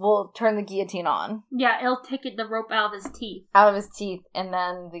will turn the guillotine on. Yeah, it'll take the rope out of his teeth. And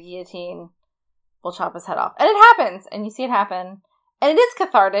then the guillotine will chop his head off. And it happens, and you see it happen. And it is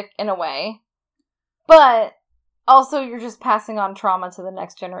cathartic in a way. But also, you're just passing on trauma to the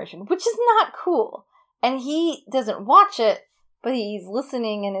next generation, which is not cool. And he doesn't watch it, but he's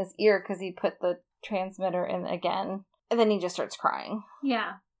listening in his ear because he put the transmitter in again. And then he just starts crying.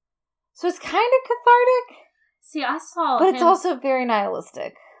 Yeah. So it's kind of cathartic. See, I saw But it's also very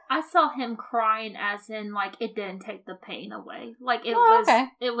nihilistic. I saw him crying as in, like, it didn't take the pain away. Like, it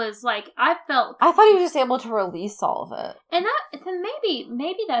was like, I thought he was just able to release all of it. And then maybe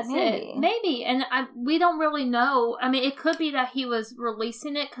that's it. Maybe. And we don't really know. I mean, it could be that he was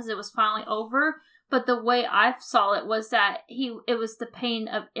releasing it because it was finally over. But the way I saw it was that it was the pain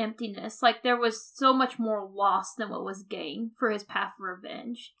of emptiness. Like, there was so much more loss than what was gained for his path of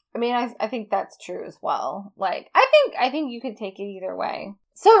revenge. I mean, I think that's true as well. Like, I think you could take it either way.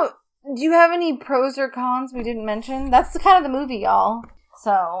 So, do you have any pros or cons we didn't mention? That's kind of the movie, y'all.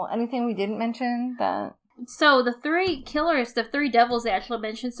 So, anything we didn't mention that... So, the three killers, the three devils they actually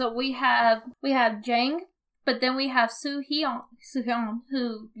mentioned. So, we have Jang, But then we have Soo-hyun,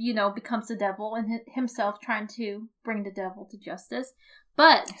 who, becomes the devil and himself trying to bring the devil to justice.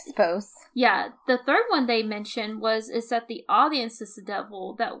 But I suppose. Yeah, the third one they mentioned is that the audience is the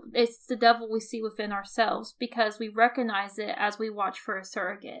devil. That it's the devil we see within ourselves because we recognize it as we watch for a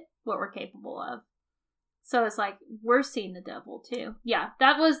surrogate, what we're capable of. So it's like we're seeing the devil too. Yeah,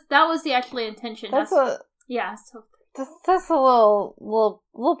 that was the actually intention. That's a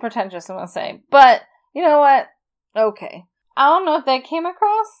little pretentious, I'm gonna say, but you know what? Okay, I don't know if that came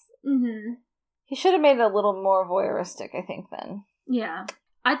across. Mm-hmm. He should have made it a little more voyeuristic, I think. Then. Yeah.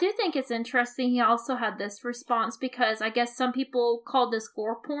 I do think it's interesting. He also had this response because I guess some people call this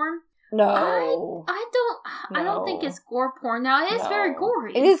gore porn. No. I don't think it's gore porn. Now, it is very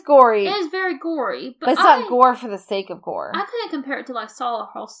gory. It is gory. It is very gory. But it's not gore for the sake of gore. I couldn't compare it to like Saw or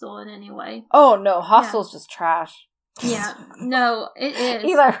Hostel in any way. Oh, no. Hostel's just trash. Yeah. No, it is.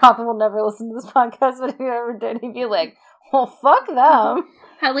 Eli Roth will never listen to this podcast, but if he ever did, he'd be like, well, fuck them.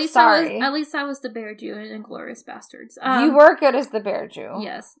 At least I was the Bear Jew in Inglourious Bastards. You were good as the Bear Jew.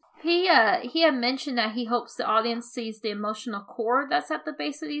 Yes. He had mentioned that he hopes the audience sees the emotional core that's at the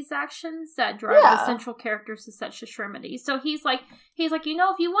base of these actions that drive the central characters to such extremity. So he's like, if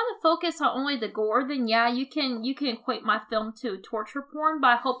you want to focus on only the gore, then yeah, you can equate my film to torture porn, but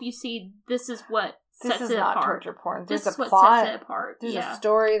I hope you see this is what sets it apart. This is not torture porn. There's this a is plot. What sets it apart. There's a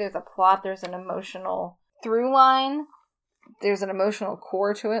story, there's a plot, there's an emotional through line. There's an emotional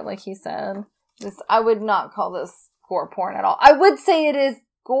core to it, like he said. I would not call this gore porn at all. I would say it is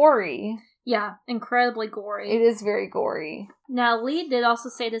gory. Yeah, incredibly gory. It is very gory. Now, Lee did also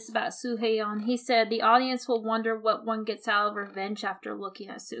say this about Soo-hyun. He said the audience will wonder what one gets out of revenge after looking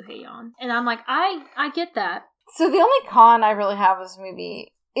at Soo-hyun. And I'm like, I get that. So the only con I really have of this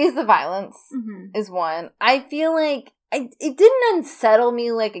movie is the violence, is one. I feel like it didn't unsettle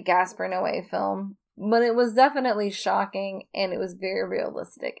me like a Gaspar Noé film. But it was definitely shocking, and it was very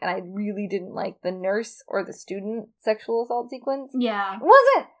realistic. And I really didn't like the nurse or the student sexual assault sequence. Yeah. It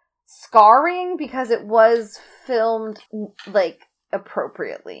wasn't scarring because it was filmed, like,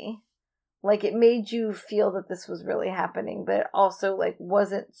 appropriately. Like, it made you feel that this was really happening, but it also, like,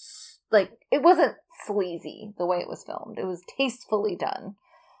 wasn't sleazy the way it was filmed. It was tastefully done.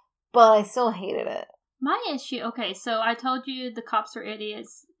 But I still hated it. My issue, okay, so I told you the cops are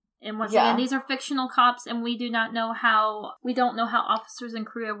idiots. And once again, these are fictional cops, and we don't know how officers in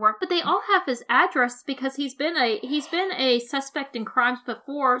Korea work. But they all have his address because he's been a suspect in crimes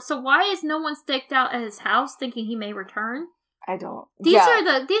before. So why is no one staked out at his house thinking he may return? I don't. These are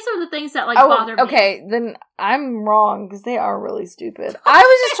the things that bother me. Okay, then I'm wrong because they are really stupid. I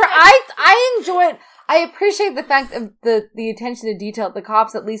was just trying. I enjoyed. I appreciate the fact of the attention to detail. The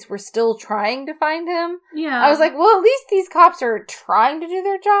cops at least were still trying to find him. Yeah. I was like, well, at least these cops are trying to do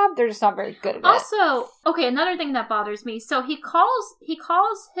their job. They're just not very good at it. Also, okay, another thing that bothers me. So he calls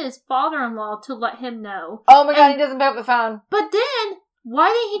his father-in-law to let him know. Oh my god, he doesn't pick up the phone. But then, why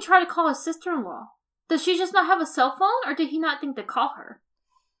didn't he try to call his sister-in-law? Does she just not have a cell phone, or did he not think to call her?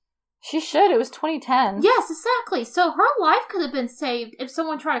 She should. It was 2010. Yes, exactly. So her life could have been saved if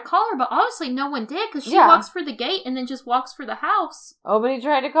someone tried to call her, but obviously no one did because she walks for the gate and then just walks for the house. Oh, but he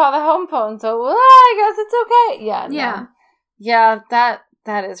tried to call the home phone, so I guess it's okay. Yeah. No. Yeah,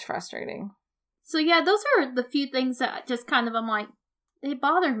 that is frustrating. So yeah, those are the few things that just kind of, I'm like, they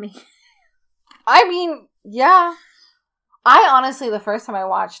bother me. I mean, yeah. I honestly, the first time I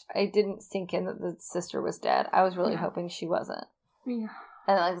watched, I didn't sink in that the sister was dead. I was really hoping she wasn't. Yeah.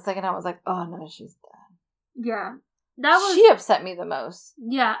 And like the second time I was like, oh no, she's dead. Yeah. She upset me the most.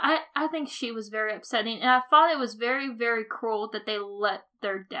 Yeah, I think she was very upsetting. And I thought it was very, very cruel that they let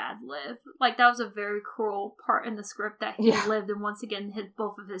their dad live. Like, that was a very cruel part in the script that he lived, and once again,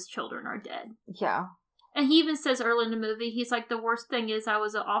 both of his children are dead. Yeah. And he even says early in the movie, he's like, the worst thing is I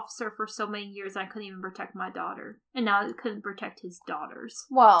was an officer for so many years I couldn't even protect my daughter. And now I couldn't protect his daughters.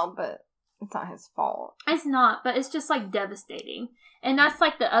 Well, but it's not his fault. It's not, but it's just, like, devastating. And that's,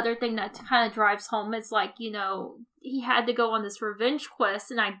 like, the other thing that kind of drives home. It's like, he had to go on this revenge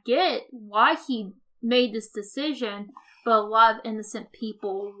quest, and I get why he made this decision, but a lot of innocent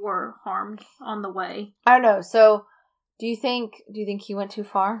people were harmed on the way. I don't know. So, do you think he went too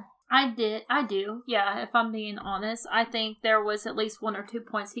far? I do. Yeah, if I'm being honest, I think there was at least 1 or 2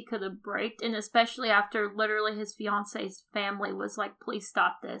 points he could have braked, and especially after literally his fiance's family was like, please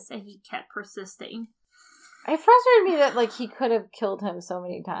stop this, and he kept persisting. It frustrated me that, like, he could have killed him so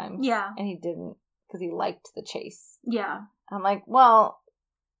many times. Yeah. And he didn't, because he liked the chase. Yeah. I'm like, well,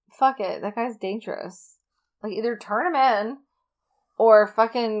 fuck it. That guy's dangerous. Like, either turn him in, or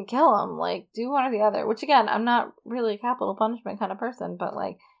fucking kill him. Like, do one or the other. Which, again, I'm not really a capital punishment kind of person, but,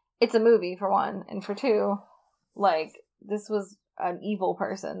 like, it's a movie, for one. And for two, Like, this was an evil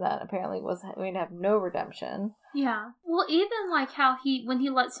person that apparently was going to have no redemption. Yeah. Well, even, like, how when he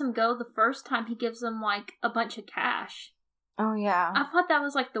lets him go the first time, he gives him, like, a bunch of cash. Oh, yeah. I thought that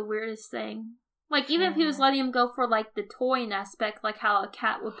was, like, the weirdest thing. Like, even if he was letting him go for, like, the toying aspect, like how a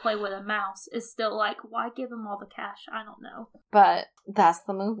cat would play with a mouse, is still, like, why give him all the cash? I don't know. But that's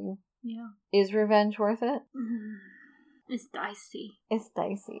the movie. Yeah. Is revenge worth it? It's dicey. It's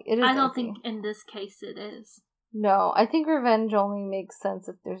dicey. It is I don't dicey. think in this case it is. No, I think revenge only makes sense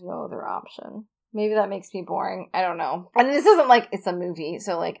if there's no other option. Maybe that makes me boring. I don't know. And this isn't like it's a movie,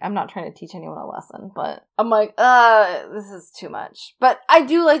 so like I'm not trying to teach anyone a lesson, but I'm like, this is too much. But I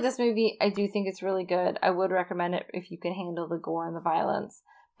do like this movie. I do think it's really good. I would recommend it if you can handle the gore and the violence.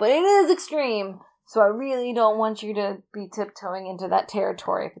 But it is extreme, so I really don't want you to be tiptoeing into that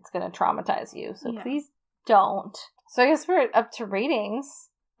territory if it's going to traumatize you. So please don't. So I guess we're up to ratings.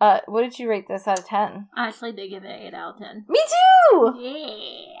 What did you rate this out of 10? I actually did give it 8 out of 10. Me too!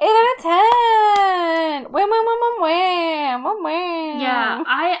 Yeah. 8 out of 10! Wham, wham, wham, wham, wham, wham, wham. Yeah,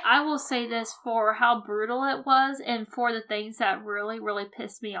 I will say this for how brutal it was and for the things that really, really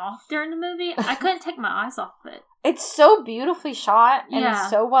pissed me off during the movie. I couldn't take my eyes off of it. It's so beautifully shot and it's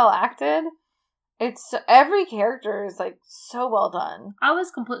so well acted. Every character is, like, so well done. I was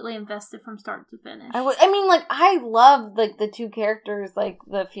completely invested from start to finish. I love, like, the two characters, like,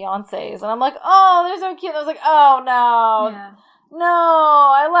 the fiancés. And I'm like, oh, they're so cute. And I was like, oh, no. Yeah. No,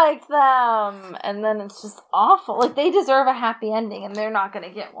 I liked them. And then it's just awful. Like, they deserve a happy ending, and they're not going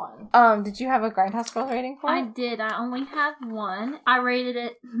to get one. Did you have a Grindhouse Girls rating for it? I did. I only had one. I rated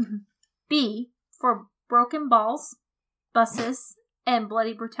it B for broken balls, buses, and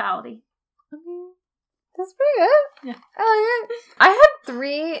bloody brutality. That's pretty good. Yeah. I like it. I had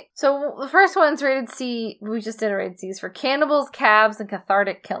 3. So the first one's rated C. We just did a rated C's for cannibals, cabs, and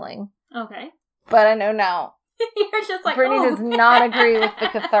cathartic killing. Okay. But I know now. You're just like, Brittany does not agree with the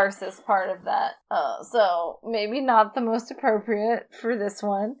catharsis part of that. So maybe not the most appropriate for this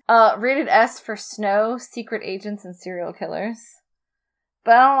one. Rated S for snow, secret agents, and serial killers.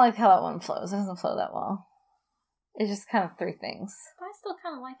 But I don't like how that one flows. It doesn't flow that well. It's just kind of 3 things. But I still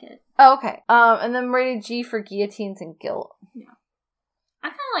kind of like it. Oh, okay. And then rated G for guillotines and guilt. Yeah. I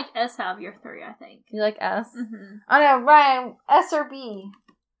kind of like S out of your 3, I think. You like S? Mm-hmm. I know, Ryan, S or B?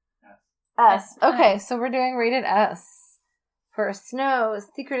 S. Okay, so we're doing rated S for snow,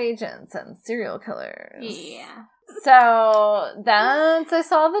 secret agents, and serial killers. Yeah. So that's I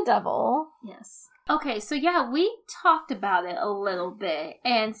Saw the Devil. Yes. Okay, so yeah, we talked about it a little bit,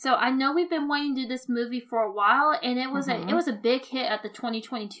 and so I know we've been wanting to do this movie for a while, and it was a big hit at the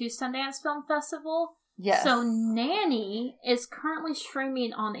 2022 Sundance Film Festival. Yes. So Nanny is currently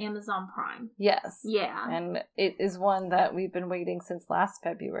streaming on Amazon Prime. Yes. Yeah. And it is one that we've been waiting since last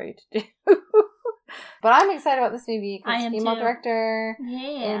February to do. But I'm excited about this movie because female director.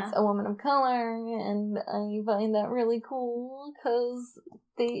 Yeah. It's a woman of color, and I find that really cool because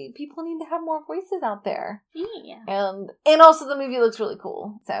people need to have more voices out there. Yeah. And also the movie looks really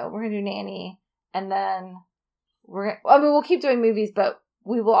cool. So we're gonna do Nanny, and then we'll keep doing movies, but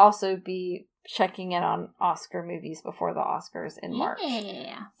we will also be checking in on Oscar movies before the Oscars in March.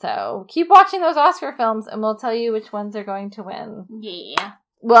 Yeah. So keep watching those Oscar films, and we'll tell you which ones are going to win. Yeah.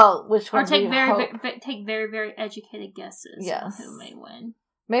 Well, which ones take very, very educated guesses on who may win.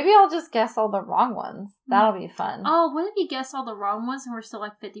 Maybe I'll just guess all the wrong ones. That'll be fun. Oh, what if you guess all the wrong ones and we're still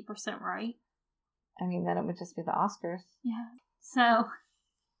like 50% right? I mean, then it would just be the Oscars. Yeah. So.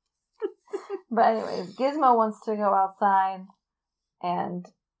 But anyways, Gizmo wants to go outside, and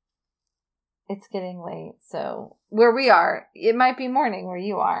it's getting late. So where we are, it might be morning where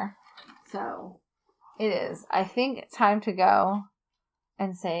you are. So it is. I think it's time to go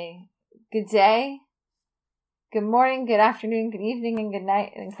and say good day, good morning, good afternoon, good evening, and good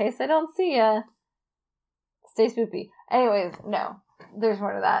night. And in case I don't see ya, stay spoopy. Anyways, no, there's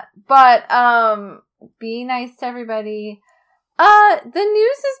more to that. But be nice to everybody. The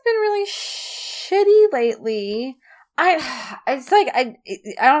news has been really shitty lately. I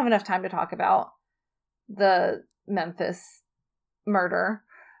don't have enough time to talk about the Memphis murder.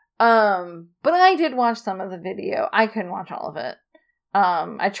 But I did watch some of the video. I couldn't watch all of it.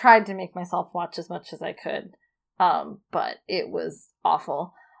 I tried to make myself watch as much as I could. But it was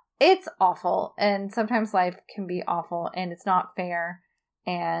awful. It's awful. And sometimes life can be awful and it's not fair.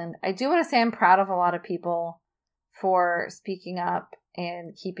 And I do want to say I'm proud of a lot of people for speaking up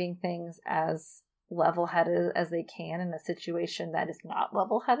and keeping things as level-headed as they can in a situation that is not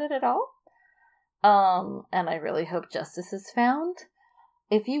level-headed at all. And I really hope justice is found.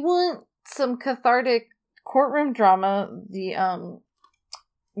 If you want some cathartic courtroom drama, the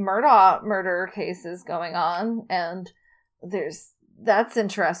Murdaugh murder cases going on, and that's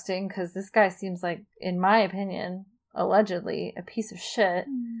interesting because this guy seems like, in my opinion, allegedly a piece of shit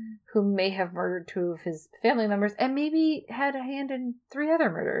who may have murdered 2 of his family members and maybe had a hand in 3 other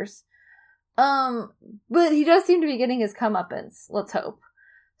murders. But he does seem to be getting his comeuppance. Let's hope.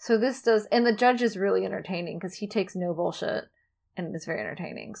 So this does, and the judge is really entertaining because he takes no bullshit and it's very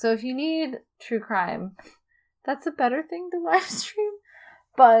entertaining. So if you need true crime, that's a better thing to live stream.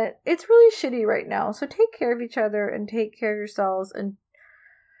 But it's really shitty right now. So take care of each other and take care of yourselves and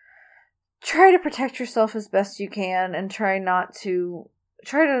try to protect yourself as best you can and try to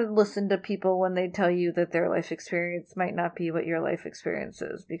listen to people when they tell you that their life experience might not be what your life experience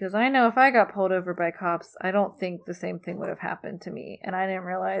is. Because I know if I got pulled over by cops, I don't think the same thing would have happened to me. And I didn't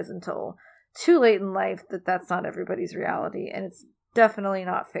realize until too late in life that that's not everybody's reality. And it's definitely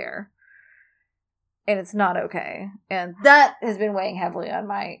not fair. And it's not okay. And that has been weighing heavily on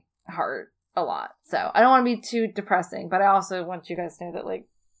my heart a lot. So I don't want to be too depressing, but I also want you guys to know that, like,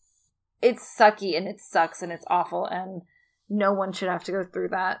 it's sucky and it sucks and it's awful and no one should have to go through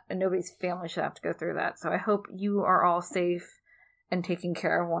that and nobody's family should have to go through that. So I hope you are all safe and taking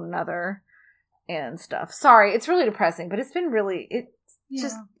care of one another and stuff. Sorry, it's really depressing, but it's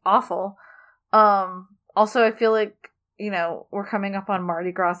just awful. Also, I feel like, we're coming up on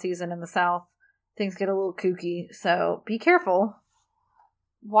Mardi Gras season in the South. Things get a little kooky, so be careful.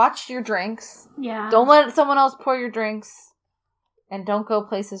 Watch your drinks. Yeah. Don't let someone else pour your drinks. And don't go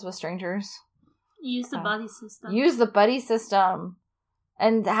places with strangers. Use the buddy system. Use the buddy system.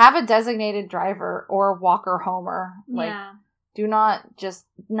 And have a designated driver or walker-homer. Do not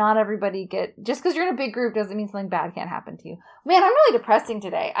everybody just because you're in a big group doesn't mean something bad can't happen to you. Man, I'm really depressing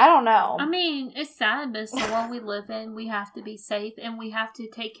today. I don't know. I mean, it's sad, but it's the world we live in. We have to be safe and we have to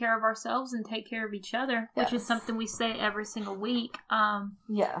take care of ourselves and take care of each other, which is something we say every single week.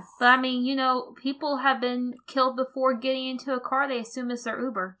 Yes. But I mean, people have been killed before getting into a car. They assume it's their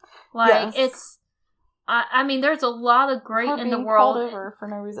Uber. It's, I mean, there's a lot of great in the world. Pulled over for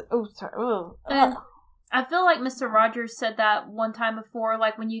no reason. Oh, sorry. Oh. And I feel like Mr. Rogers said that one time before,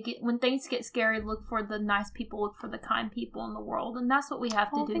 like when things get scary, look for the nice people, look for the kind people in the world, and that's what we have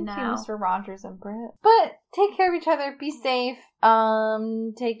to do now. Thank you, Mr. Rogers and Britt. But take care of each other, be safe,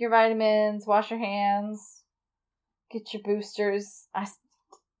 take your vitamins, wash your hands, get your boosters. I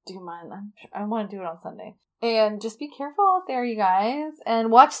do mine. I want to do it on Sunday. And just be careful out there, you guys,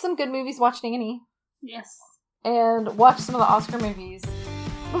 and watch some good movies. Watch Nanny. Yes. And watch some of the Oscar movies.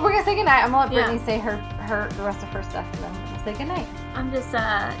 But we're going to say goodnight. I'm going to let Brittany say the rest of her stuff, and then we'll say goodnight. I'm just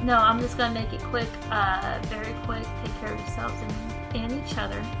going to make it quick, very quick. Take care of yourselves and each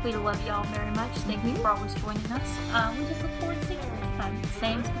other. We love y'all very much. Thank you for always joining us. We just look forward to seeing you next time.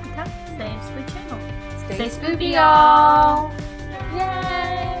 Same spooky time, same spooky channel. Stay spooky, y'all.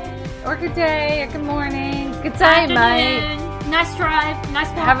 Yay. Or good day, or good morning. Good time, mate. Nice drive. Nice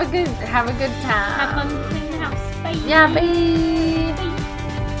walk. Have a good time. Have fun cleaning the house. Bye. Yeah, bye. Bye.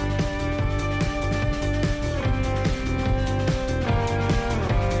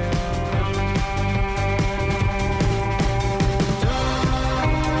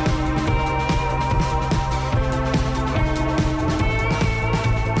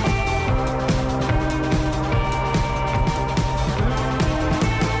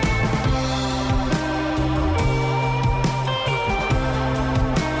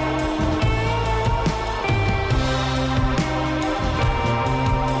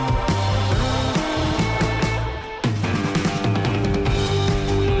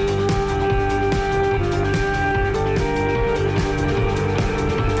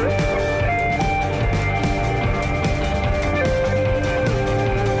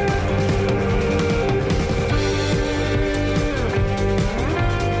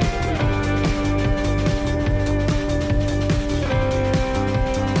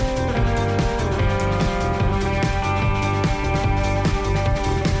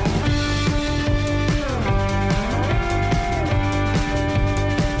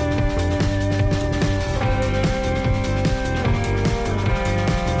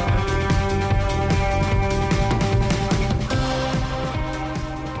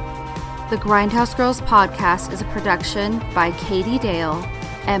 The Grindhouse Girls podcast is a production by Katie Dale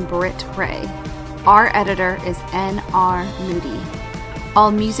and Britt Ray. Our editor is N.R. Moody.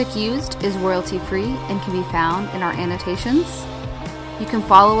 All music used is royalty-free and can be found in our annotations. You can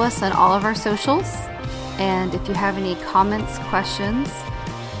follow us on all of our socials. And if you have any comments, questions,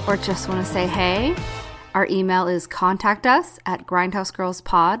 or just want to say hey, our email is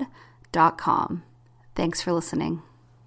contactus@grindhousegirlspod.com. Thanks for listening.